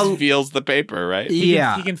feels the paper, right? He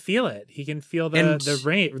can feel it. He can feel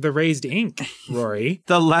the raised ink. Rory,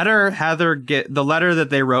 the letter that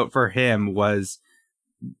they wrote for him was,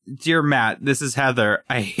 "Dear Matt, this is Heather.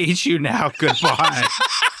 I hate you now. Goodbye."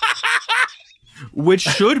 Which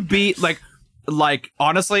should be like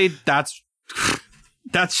honestly, that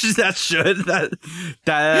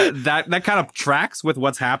kind of tracks with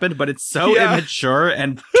what's happened, but it's so immature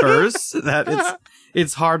and terse that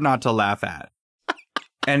it's hard not to laugh at.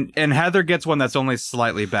 And Heather gets one that's only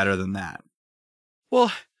slightly better than that.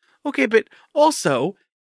 Well, okay, but also,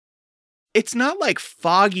 it's not like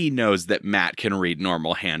Foggy knows that Matt can read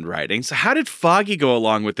normal handwriting. So how did Foggy go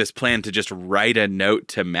along with this plan to just write a note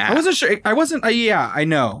to Matt? I wasn't sure. I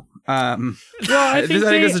know. Well, I think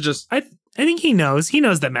this is just. I think he knows. He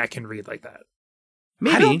knows that Matt can read like that.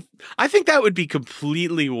 Maybe. I think that would be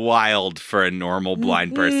completely wild for a normal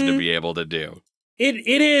blind person to be able to do. It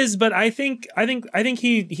is, but I think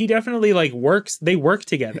he definitely like works. They work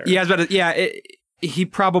together. Yeah, but he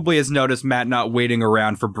probably has noticed Matt not waiting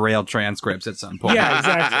around for Braille transcripts at some point. Yeah,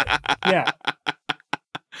 exactly. Yeah.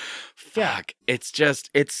 Fuck. It's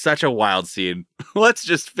such a wild scene. Let's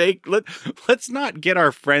not get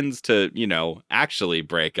our friends to, actually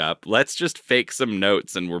break up. Let's just fake some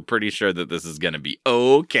notes and we're pretty sure that this is going to be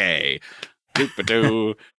okay.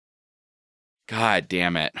 Doop-a-doo. God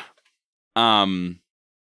damn it.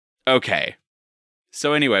 Okay.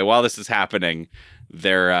 So anyway, while this is happening,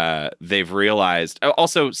 they've realized,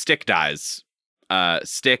 also Stick dies.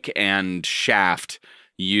 Stick and Shaft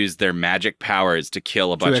use their magic powers to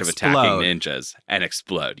kill a bunch of attacking ninjas and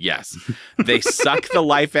explode. Yes. They suck the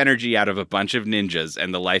life energy out of a bunch of ninjas,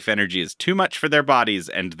 and the life energy is too much for their bodies,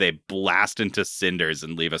 and they blast into cinders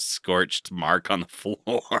and leave a scorched mark on the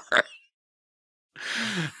floor.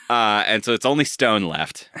 And so it's only Stone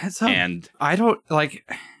left. And I don't like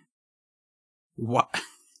what.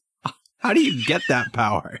 How do you get that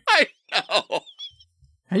power? I know.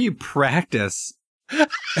 How do you practice?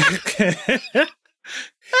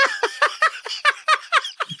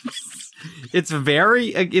 It's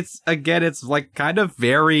like kind of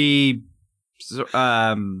very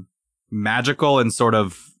magical and sort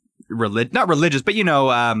of not religious, but yeah,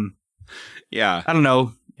 I don't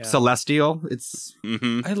know, celestial. It's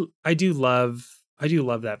I do love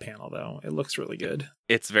that panel though. It looks really good.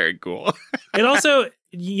 It's very cool. It also,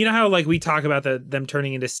 you know how like we talk about them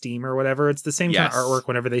turning into steam or whatever, it's the same kind of artwork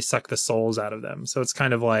whenever they suck the souls out of them. So it's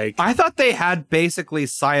kind of like, I thought they had basically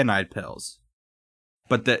cyanide pills,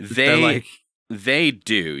 but they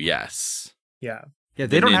do, yes. Yeah.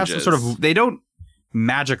 They don't have some sort of, they don't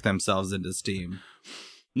magic themselves into steam.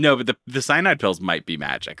 No, but the cyanide pills might be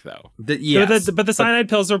magic, though. Yes. But the cyanide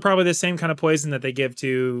pills are probably the same kind of poison that they give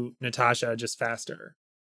to Natasha, just faster.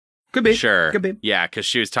 Could be. Sure. Could be. Yeah, because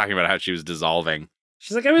she was talking about how she was dissolving.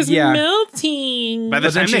 She's like, I was melting. By the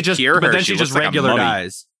But then time she they just, cure her, but then she she just looks like a regular mummy.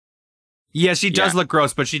 dies. Yeah, she does Yeah. look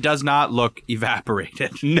gross, but she does not look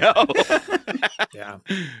evaporated. No. Yeah.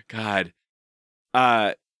 God.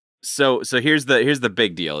 So here's the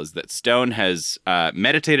big deal is that Stone has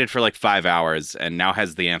meditated for like 5 hours and now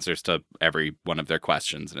has the answers to every one of their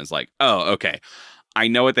questions and is like, oh, okay, I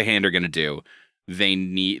know what the Hand are gonna do. They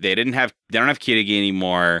don't have Kirigi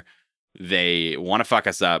anymore. They want to fuck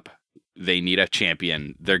us up. They need a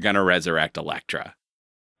champion. They're gonna resurrect Elektra,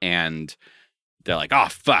 and they're like, oh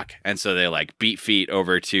fuck, and so they like beat feet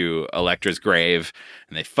over to Elektra's grave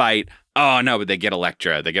and they fight. Oh no, but they get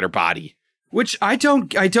Elektra. They get her body. Which I don't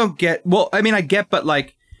get. Well, I mean, I get, but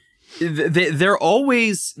like, they're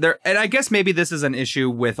always there. And I guess maybe this is an issue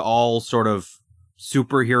with all sort of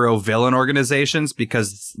superhero villain organizations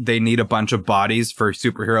because they need a bunch of bodies for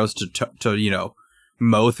superheroes to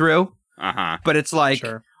mow through. Uh-huh. But it's like,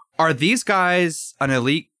 Sure. are these guys an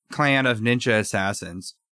elite clan of ninja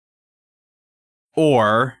assassins?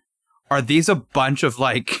 Or are these a bunch of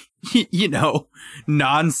like,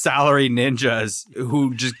 non-salary ninjas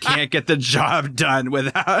who just can't get the job done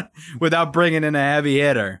without bringing in a heavy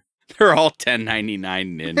hitter? They're all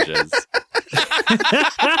 1099 ninjas.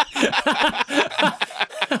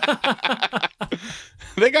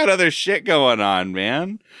 They got other shit going on,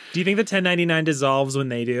 man. Do you think the 1099 dissolves when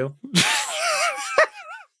they do?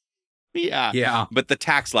 Yeah. Yeah. But the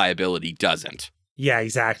tax liability doesn't. Yeah,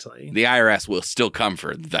 exactly. The IRS will still come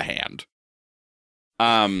for the Hand.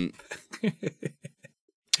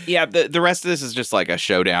 Yeah, the rest of this is just like a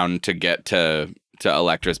showdown to get to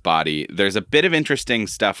Elektra's body. There's a bit of interesting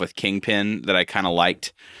stuff with Kingpin that I kind of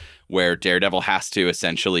liked, where Daredevil has to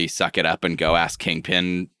essentially suck it up and go ask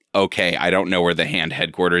Kingpin, okay, I don't know where the Hand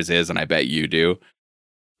headquarters is, and I bet you do.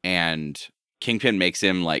 And Kingpin makes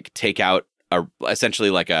him like take out essentially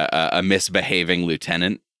like a misbehaving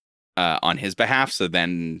lieutenant on his behalf. So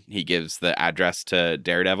then he gives the address to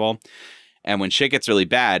Daredevil. And when shit gets really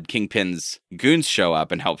bad, Kingpin's goons show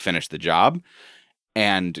up and help finish the job.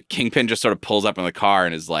 And Kingpin just sort of pulls up in the car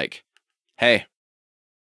and is like, hey,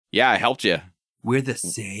 yeah, I helped you. We're the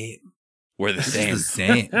same. We're the same. The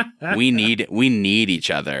same. We need each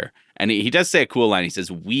other. And he does say a cool line. He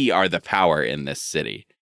says, we are the power in this city.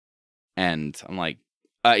 And I'm like,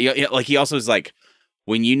 like he also is like,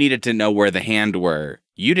 when you needed to know where the Hand were,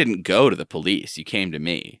 you didn't go to the police. You came to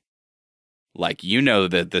me. Like, you know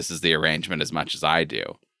that this is the arrangement as much as I do.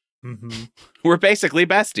 Mm-hmm. We're basically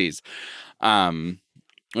besties.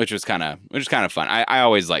 Which was kind of fun. I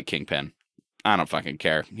always like Kingpin. I don't fucking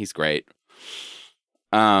care. He's great.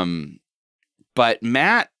 But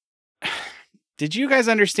Matt, did you guys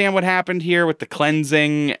understand what happened here with the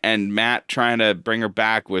cleansing and Matt trying to bring her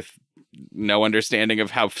back with no understanding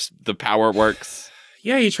of how the power works?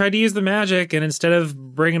 Yeah, he tried to use the magic, and instead of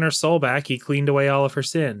bringing her soul back, he cleaned away all of her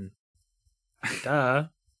sin. Duh.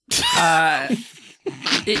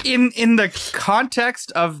 In the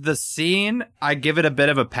context of the scene, I give it a bit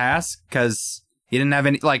of a pass because he didn't have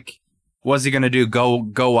any, like, what's he going to do?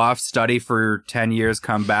 Go off, study for 10 years,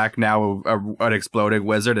 come back now an exploding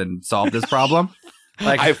wizard and solve this problem?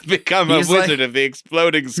 Like, I've become a wizard of the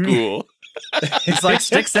exploding school. It's like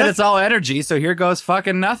Stick said it's all energy, so here goes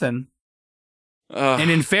fucking nothing.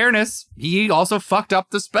 And in fairness, he also fucked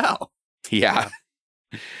up the spell. Yeah.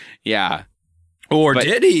 Yeah. Or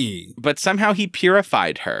did he? But somehow he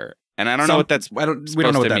purified her. And I don't know what that's we don't know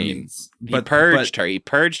supposed what to that mean. means. He purged her. He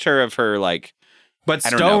purged her of her, like, But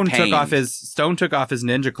I don't know, Stone pain. took off his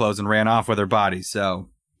ninja clothes and ran off with her body, so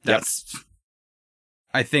that's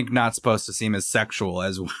I think not supposed to seem as sexual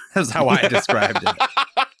as how I described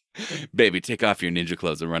it. Baby, take off your ninja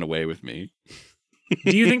clothes and run away with me.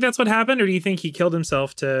 Do you think that's what happened, or do you think he killed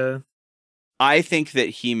himself to... I think that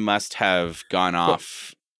he must have gone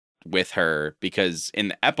off with her because in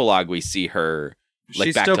the epilogue we see her like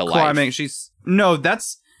She's back still to climbing.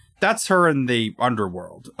 life. That's her in the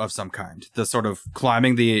underworld of some kind. The sort of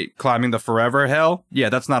climbing the forever hell. Yeah,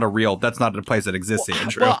 that's not a place that exists here.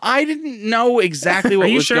 True. Well, I didn't know exactly what Are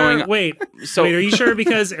you was sure? going on. Wait, So are you sure?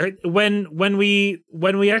 Because when we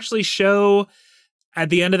actually show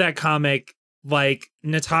at the end of that comic, like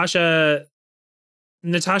Natasha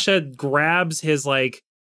grabs his like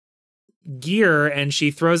gear and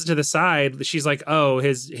she throws it to the side. She's like, "Oh,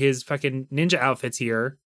 his fucking ninja outfit's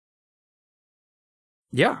here."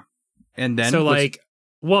 Yeah, and then so like,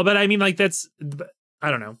 well, but I mean, like that's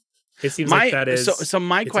I don't know. It seems like that is. So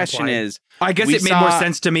my question implied. is, I guess we it made more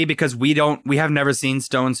sense to me because we have never seen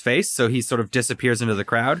Stone's face, so he sort of disappears into the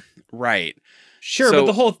crowd. right? Sure,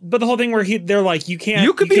 So- but the whole thing where they're like, you can't.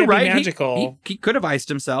 You could can't be right. magical. He could have iced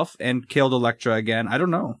himself and killed Elektra again. I don't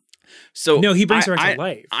know. So No, he brings her back to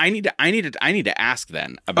life. I need to ask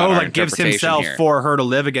then about Oh, our like gives interpretation himself here. for her to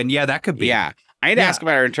live again. Yeah, that could be. Yeah, I need to Yeah. ask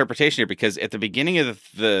about our interpretation here because at the beginning of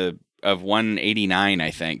of 189, I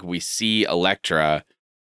think we see Elektra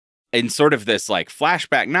in sort of this like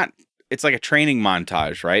flashback. It's like a training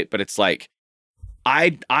montage, right? But it's like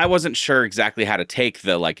I wasn't sure exactly how to take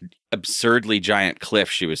the like absurdly giant cliff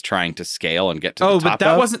she was trying to scale and get to the top but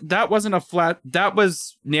that of. wasn't a flat. That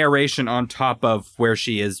was narration on top of where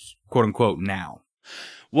she is, quote unquote, now.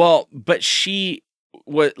 Well, but she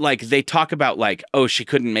was like, they talk about like, oh, she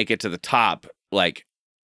couldn't make it to the top. Like,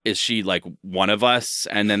 is she like one of us?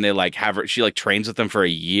 And then they like have her, she like trains with them for a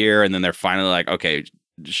year. And then they're finally like, okay,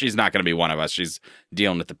 she's not going to be one of us. She's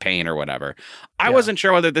dealing with the pain or whatever. I wasn't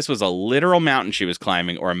sure whether this was a literal mountain she was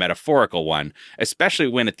climbing or a metaphorical one, especially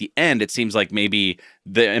when at the end, it seems like maybe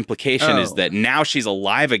the implication is that now she's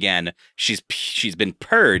alive again. She's been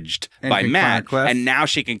purged And by can Matt, climb a cliff. and now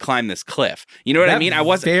she can climb this cliff. You know what I mean? I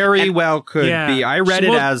wasn't very and- well could Yeah. be. I read it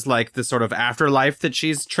Well- as like the sort of afterlife that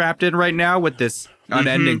she's trapped in right now with this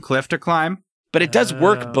unending cliff to climb. But it does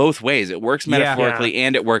work Oh. both ways. It works Yeah. metaphorically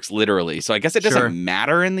and it works literally. So I guess it doesn't Sure.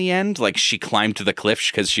 matter in the end. Like she climbed to the cliff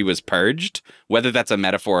because she was purged. Whether that's a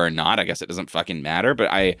metaphor or not, I guess it doesn't fucking matter. But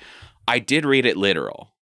I did read it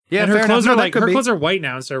literal. Yeah, and her fair clothes enough. are No, that like could her be. clothes are white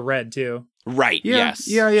now instead of red too. Right. Yeah, Yes.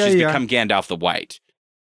 yeah, She's yeah. become Gandalf the White.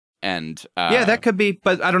 And Yeah, that could be,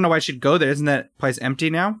 but I don't know why she'd go there. Isn't that place empty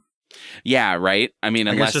now? yeah, right. I mean,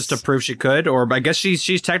 I unless guess just to prove she could, or I guess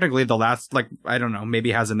she's technically the last. Like I don't know,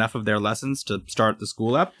 maybe has enough of their lessons to start the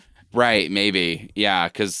school up. right, maybe, yeah,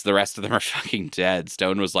 because the rest of them are fucking dead.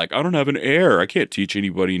 Stone was like, I don't have an heir. I can't teach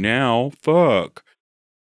anybody now. Fuck.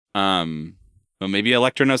 Well, maybe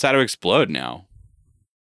Elektra knows how to explode now.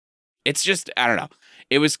 It's just, I don't know.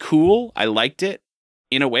 It was cool. I liked it.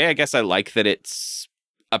 In a way, I guess I like that it's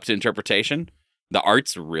up to interpretation. The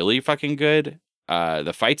art's really fucking good.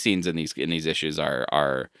 The fight scenes in these issues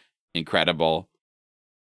are incredible.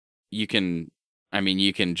 You can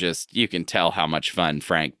tell how much fun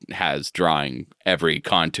Frank has drawing every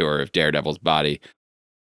contour of Daredevil's body.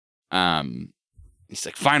 He's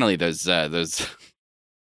like, finally, those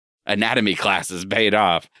anatomy classes paid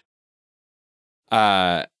off.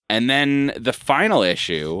 And then the final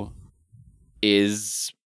issue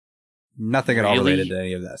is, Nothing at all Really? related to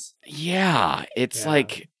any of this. yeah, it's Yeah.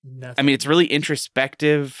 like, Nothing. I mean, it's really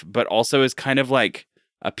introspective, but also is kind of like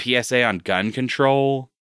a PSA on gun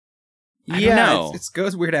control. I don't know. It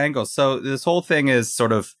goes weird angles. So this whole thing is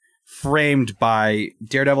sort of framed by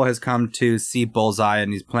Daredevil has come to see Bullseye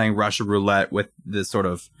and he's playing Russian roulette with this sort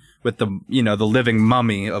of with the the living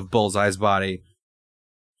mummy of Bullseye's body,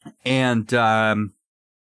 and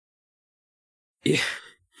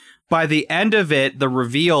by the end of it, the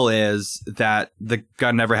reveal is that the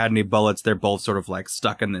gun never had any bullets. They're both sort of like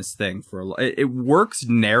stuck in this thing for it works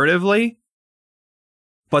narratively,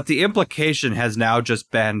 but the implication has now just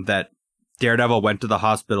been that Daredevil went to the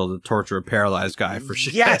hospital to torture a paralyzed guy for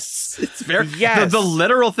shit. Yes. It's very Yes. The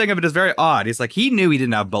literal thing of it is very odd. He's like, he knew he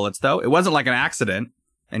didn't have bullets though. It wasn't like an accident.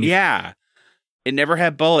 And Yeah. It never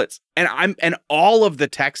had bullets. And all of the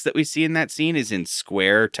text that we see in that scene is in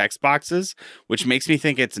square text boxes, which makes me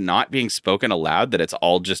think it's not being spoken aloud, that it's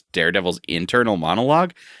all just Daredevil's internal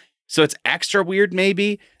monologue. So it's extra weird,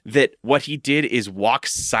 maybe, that what he did is walk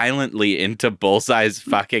silently into Bullseye's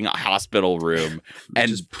fucking hospital room and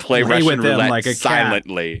Just play play Russian with him roulette like a cat.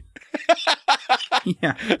 silently.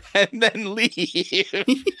 yeah. And then leave.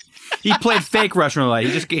 He played fake Russian roulette.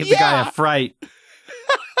 He just gave the guy a fright.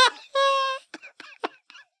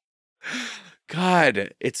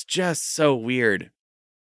 God, it's just so weird.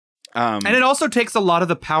 And it also takes a lot of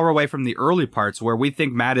the power away from the early parts where we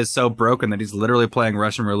think Matt is so broken that he's literally playing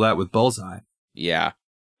Russian roulette with Bullseye. Yeah.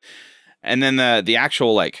 And then the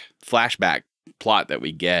actual like flashback plot that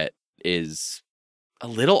we get is a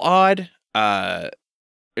little odd.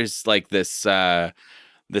 There's like this guy,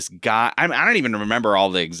 I don't even remember all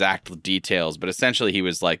the exact details, but essentially he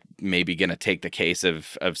was like maybe going to take the case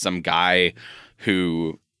of some guy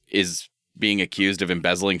who is being accused of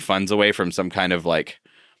embezzling funds away from some kind of like,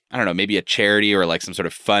 I don't know, maybe a charity or like some sort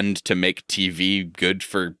of fund to make TV good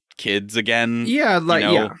for kids again. Yeah, like, you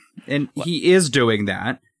know? yeah. And he is doing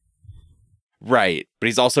that. Right. But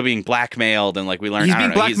he's also being blackmailed and like we learned. He's I don't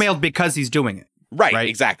being know, blackmailed because he's doing it. Right.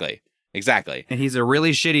 Exactly. And he's a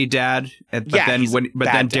really shitty dad. But Yeah, then he's a then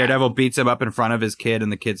bad dad. Daredevil beats him up in front of his kid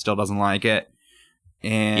and the kid still doesn't like it.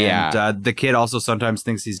 And the kid also sometimes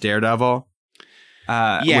thinks he's Daredevil,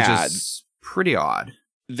 which is pretty odd.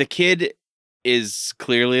 The kid is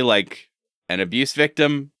clearly like an abuse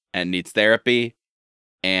victim and needs therapy,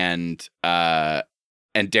 and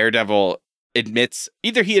Daredevil admits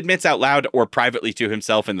out loud or privately to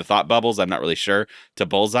himself in the thought bubbles, I'm not really sure, to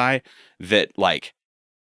Bullseye, that like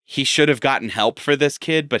he should have gotten help for this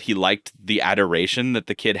kid, but he liked the adoration that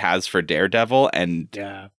the kid has for Daredevil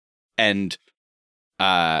and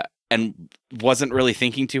wasn't really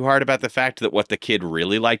thinking too hard about the fact that what the kid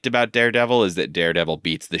really liked about Daredevil is that Daredevil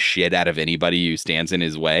beats the shit out of anybody who stands in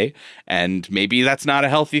his way. And maybe that's not a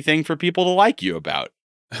healthy thing for people to like you about.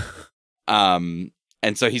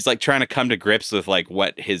 And so he's like trying to come to grips with like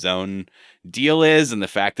what his own deal is and the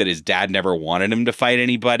fact that his dad never wanted him to fight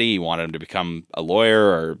anybody. He wanted him to become a lawyer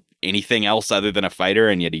or anything else other than a fighter,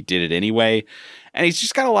 and yet he did it anyway. And he's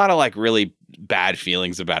just got a lot of like really bad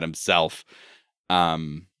feelings about himself.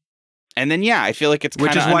 And then, I feel like it's kind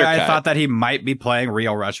of Which is why undercut. I thought that he might be playing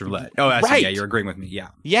real Russian roulette. Oh, that's right. Yeah, you're agreeing with me. Yeah.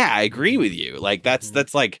 Yeah, I agree with you. Like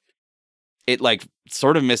that's like, it like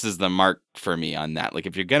sort of misses the mark for me on that. Like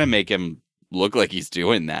if you're going to make him look like he's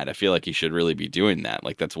doing that, I feel like he should really be doing that.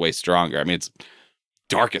 Like that's way stronger. I mean, it's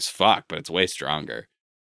dark as fuck, but it's way stronger.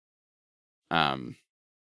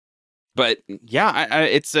 But yeah,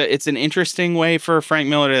 it's an interesting way for Frank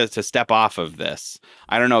Miller to step off of this.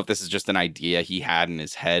 I don't know if this is just an idea he had in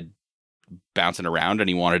his head bouncing around and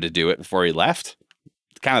he wanted to do it before he left.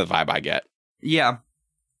 It's kind of the vibe I get. Yeah.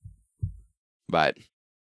 But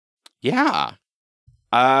yeah,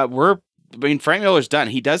 Frank Miller's done.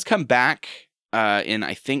 He does come back in,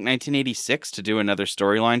 I think, 1986 to do another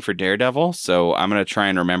storyline for Daredevil. So I'm going to try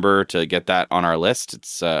and remember to get that on our list.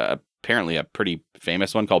 It's apparently a pretty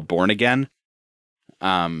famous one called Born Again.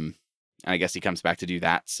 I guess he comes back to do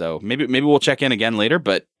that. So maybe we'll check in again later.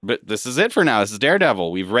 But this is it for now. This is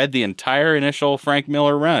Daredevil. We've read the entire initial Frank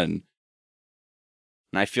Miller run,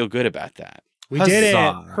 and I feel good about that. We did it!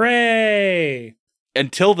 Hooray!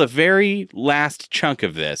 Until the very last chunk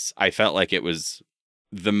of this, I felt like it was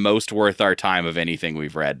the most worth our time of anything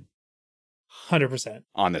we've read. 100%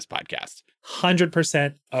 on this podcast.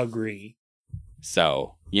 100% agree.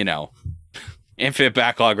 So, Infinite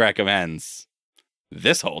Backlog recommends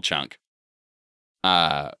this whole chunk.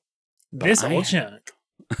 This whole chunk.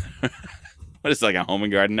 What is it, like a Home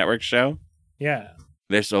and Garden Network show? Yeah.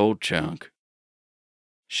 This old chunk.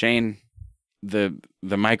 Shane, the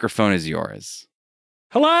microphone is yours.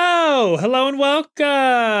 Hello and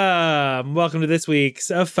welcome to this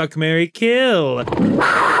week's Fuck, Marry, Kill,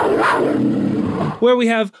 where we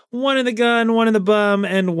have one in the gun, one in the bum,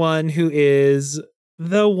 and one who is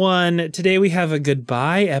the one. Today we have a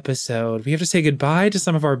goodbye episode. We have to say goodbye to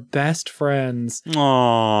some of our best friends.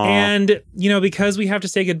 Aww. And, because we have to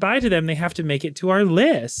say goodbye to them, they have to make it to our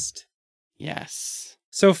list. Yes.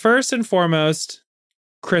 So first and foremost,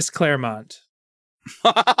 Chris Claremont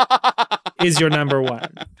is your number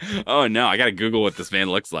one. Oh no, I gotta Google what this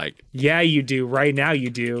man looks like. Yeah, you do. Right now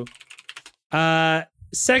you do.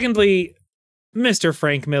 Secondly, Mr.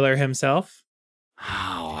 Frank Miller himself.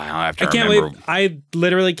 Oh, I have to I can't remember. wait. I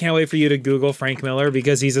literally can't wait for you to Google Frank Miller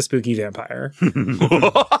because he's a spooky vampire. He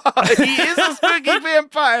is a spooky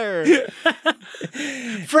vampire.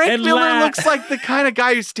 Frank Miller looks like the kind of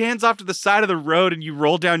guy who stands off to the side of the road and you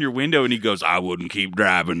roll down your window and he goes, "I wouldn't keep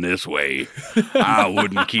driving this way. I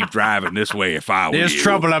wouldn't keep driving this way if I were There's you."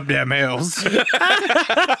 trouble up them hills.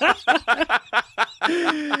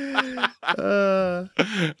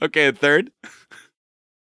 Okay, third.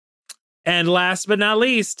 And last but not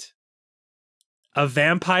least, a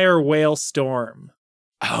vampire whale storm.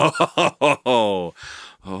 Oh,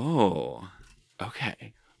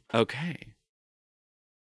 okay.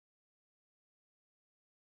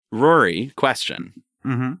 Rory, question.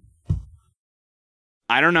 Mm-hmm.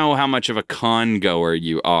 I don't know how much of a con goer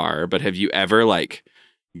you are, but have you ever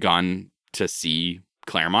gone to see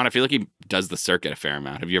Claremont? I feel like he does the circuit a fair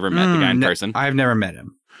amount. Have you ever met the guy in person? I've never met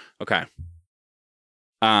him. Okay.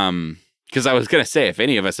 Because I was gonna say, if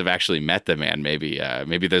any of us have actually met the man, maybe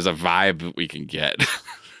there's a vibe that we can get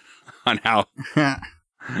on how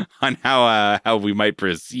we might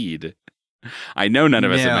proceed. I know none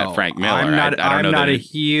of us have met Frank Miller. I'm not, I don't know I'm not that a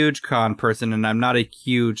huge con person, and I'm not a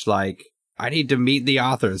huge I need to meet the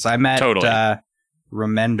authors. I met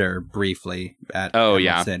Remender briefly at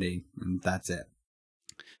Emerald City, and that's it.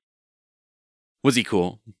 Was he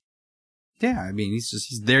cool? Yeah, I mean,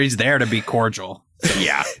 he's there to be cordial. So.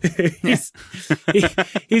 Yeah.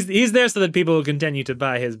 he's there so that people will continue to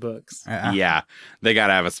buy his books. Yeah, they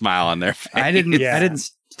gotta have a smile on their face. I didn't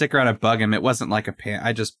stick around and bug him. It wasn't like a pan.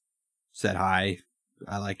 I just said hi.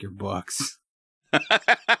 I like your books.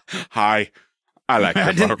 Hi. I like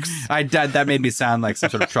the books. That made me sound like some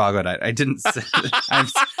sort of troglodyte. I didn't say,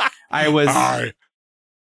 I was Hi.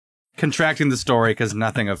 contracting the story because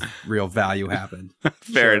nothing of real value happened.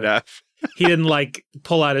 Fair enough. He didn't like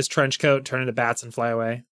pull out his trench coat, turn into bats, and fly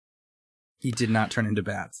away. He did not turn into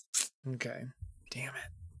bats. Okay. Damn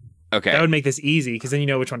it. Okay. That would make this easy because then you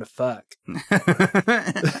know which one to fuck.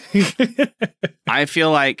 I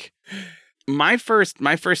feel like my first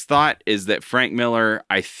thought is that Frank Miller,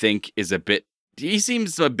 I think, he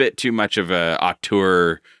seems a bit too much of a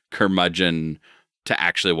auteur curmudgeon to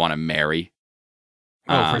actually want to marry.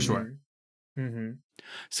 Oh, for sure. Mm-hmm.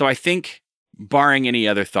 So I think, barring any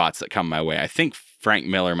other thoughts that come my way, I think Frank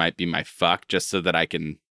Miller might be my fuck, just so that I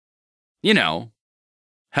can,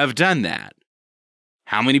 have done that.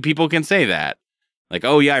 How many people can say that? Like,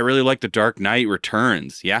 oh yeah, I really like The Dark Knight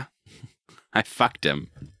Returns. Yeah, I fucked him.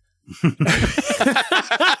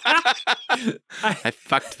 I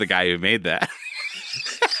fucked the guy who made that.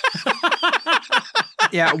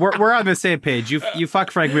 Yeah, we're on the same page. You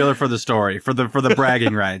fuck Frank Miller for the story, for the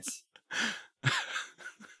bragging rights.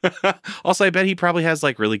 Also, I bet he probably has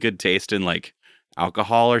like really good taste in like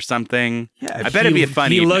alcohol or something. Yeah, I bet it'd be a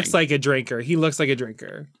fun evening. He looks like a drinker.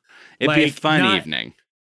 It'd be a fun evening.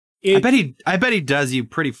 I bet he does you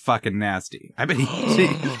pretty fucking nasty. I bet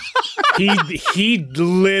he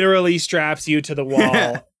literally straps you to the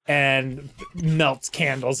wall and melts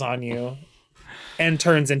candles on you and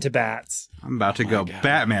turns into bats. I'm about to go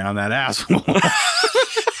Batman on that asshole.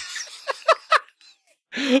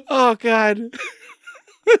 Oh God.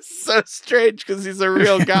 It's so strange because he's a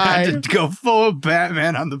real guy. To go full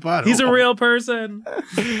Batman on the butthole. He's a real person.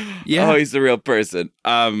 Yeah. Oh, he's a real person.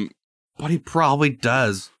 But he probably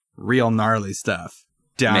does real gnarly stuff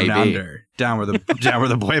down under, down where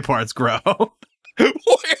the boy parts grow. Where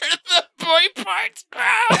the boy parts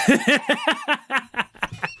grow.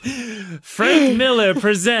 Frank Miller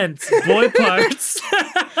presents Boy Parts.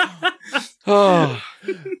 Oh,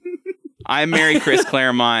 I marry Chris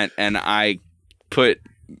Claremont, and I put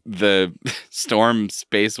the storm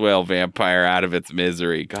space whale vampire out of its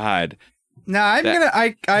misery. God. No,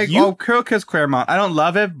 I'll kill Chris Claremont. I don't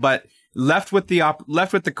love it, but left with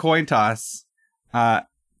the coin toss,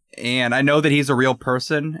 and I know that he's a real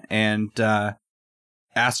person, and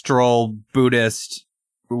astral Buddhist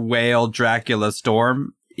whale Dracula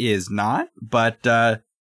Storm is not, but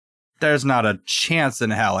there's not a chance in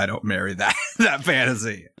hell I don't marry that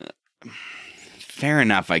fantasy. Fair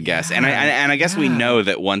enough, I guess. And I guess we know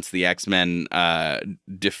that once the X-Men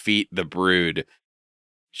defeat the Brood,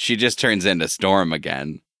 she just turns into Storm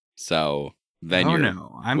again. So then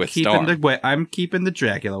I'm keeping the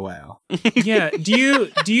Dracula whale. Yeah. Do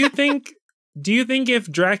you think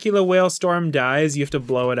if Dracula whale Storm dies, you have to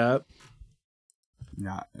blow it up?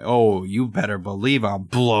 No. Oh, you better believe I'm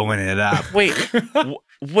blowing it up. Wait.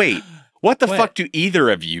 What the fuck do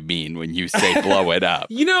either of you mean when you say blow it up?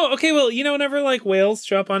 Whenever like whales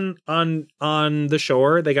show up on the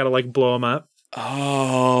shore, they got to like blow them up.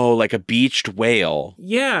 Oh, like a beached whale.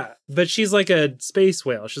 Yeah, but she's like a space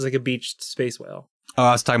whale. She's like a beached space whale. Oh,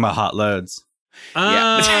 I was talking about hot loads.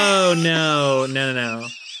 Oh, no.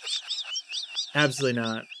 Absolutely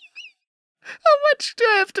not. How much do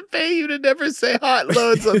I have to pay you to never say hot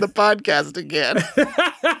loads on the podcast again?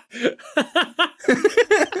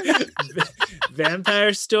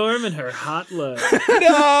 Vampire Storm and her hot load.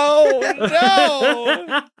 No.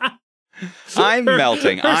 I'm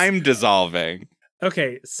melting. I'm dissolving.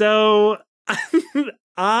 Okay, so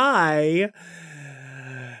I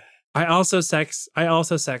also sex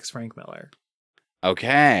Frank Miller.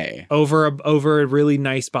 Okay. Over a really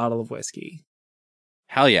nice bottle of whiskey.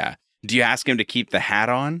 Hell yeah. Do you ask him to keep the hat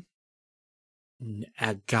on?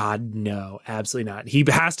 God, no, absolutely not. He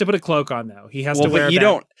has to put a cloak on, though. He has to wear.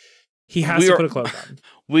 He has to put a cloak on.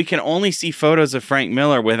 We can only see photos of Frank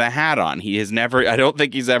Miller with a hat on. He has never. I don't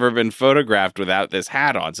think he's ever been photographed without this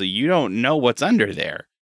hat on. So you don't know what's under there.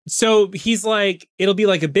 So he's like, it'll be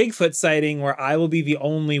like a Bigfoot sighting where I will be the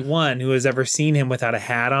only one who has ever seen him without a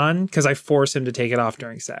hat on because I force him to take it off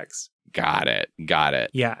during sex. Got it.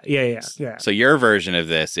 Yeah. So your version of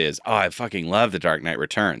this is, oh, I fucking love The Dark Knight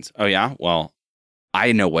Returns. Oh, yeah? Well,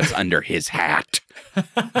 I know what's under his hat.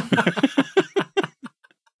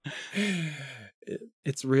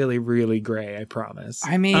 It's really, really gray, I promise.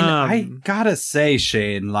 I mean, I gotta say,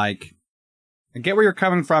 Shane, like, I get where you're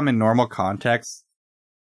coming from in normal context.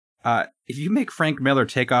 If you make Frank Miller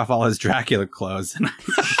take off all his Dracula clothes and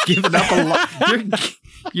giving up a lot,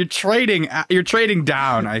 you're trading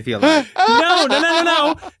down, I feel like.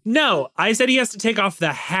 No. I said he has to take off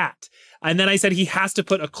the hat. And then I said he has to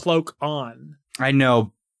put a cloak on. I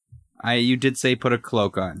know. You did say put a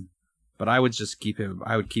cloak on, but I would just keep him.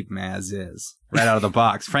 I would keep him as is, right out of the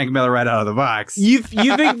box. Frank Miller, right out of the box. You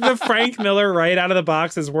think the Frank Miller right out of the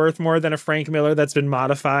box is worth more than a Frank Miller that's been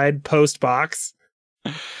modified post box?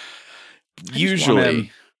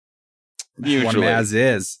 Usually Want him as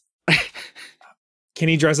is. Can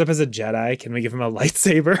he dress up as a Jedi? Can we give him a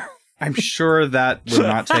lightsaber? I'm sure that would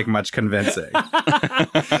not take much convincing.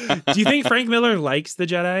 Do you think Frank Miller likes the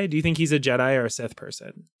Jedi? Do you think he's a Jedi or a Sith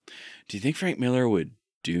person? Do you think Frank Miller would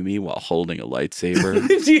do me while holding a lightsaber?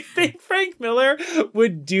 Do you think Frank Miller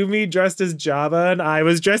would do me dressed as Jabba and I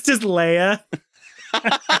was dressed as Leia?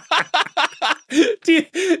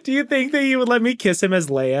 Do you think that he would let me kiss him as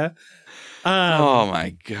Leia? Oh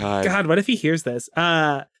my God. God, what if he hears this?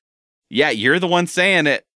 Yeah, you're the one saying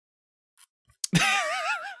it.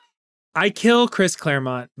 I kill Chris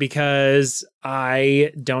Claremont because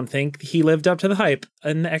I don't think he lived up to the hype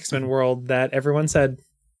in the X-Men world that everyone said.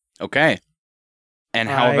 Okay. And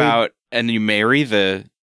how about, and you marry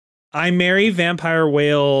I marry Vampire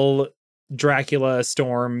Whale Dracula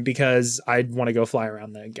Storm because I want to go fly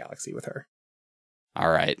around the galaxy with her.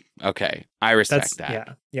 All right. Okay. I respect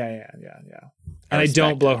that. Yeah. And I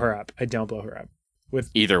don't blow her up.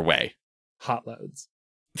 With either way. Hot loads.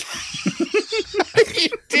 You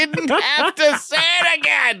didn't have to say it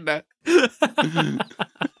again.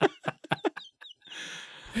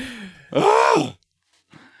 Oh.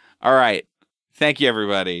 All right. Thank you,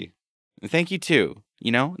 everybody. And thank you, too.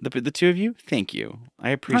 You know, the two of you, thank you. I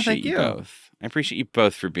appreciate you both. I appreciate you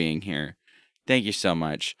both for being here. Thank you so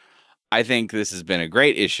much. I think this has been a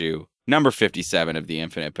great issue. Number 57 of the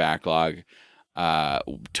Infinite Backlog.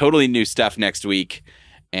 Totally new stuff next week.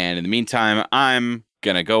 And in the meantime, I'm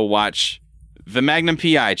going to go watch the Magnum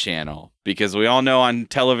PI channel, because we all know on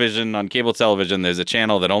television, on cable television, there's a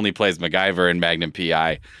channel that only plays MacGyver and Magnum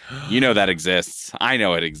PI. You know that exists. I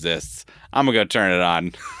know it exists. I'm going to go turn it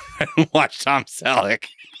on and watch Tom Selleck.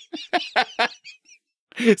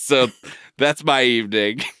 So that's my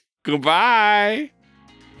evening. Goodbye.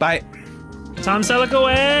 Bye. Tom Selleck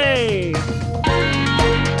away.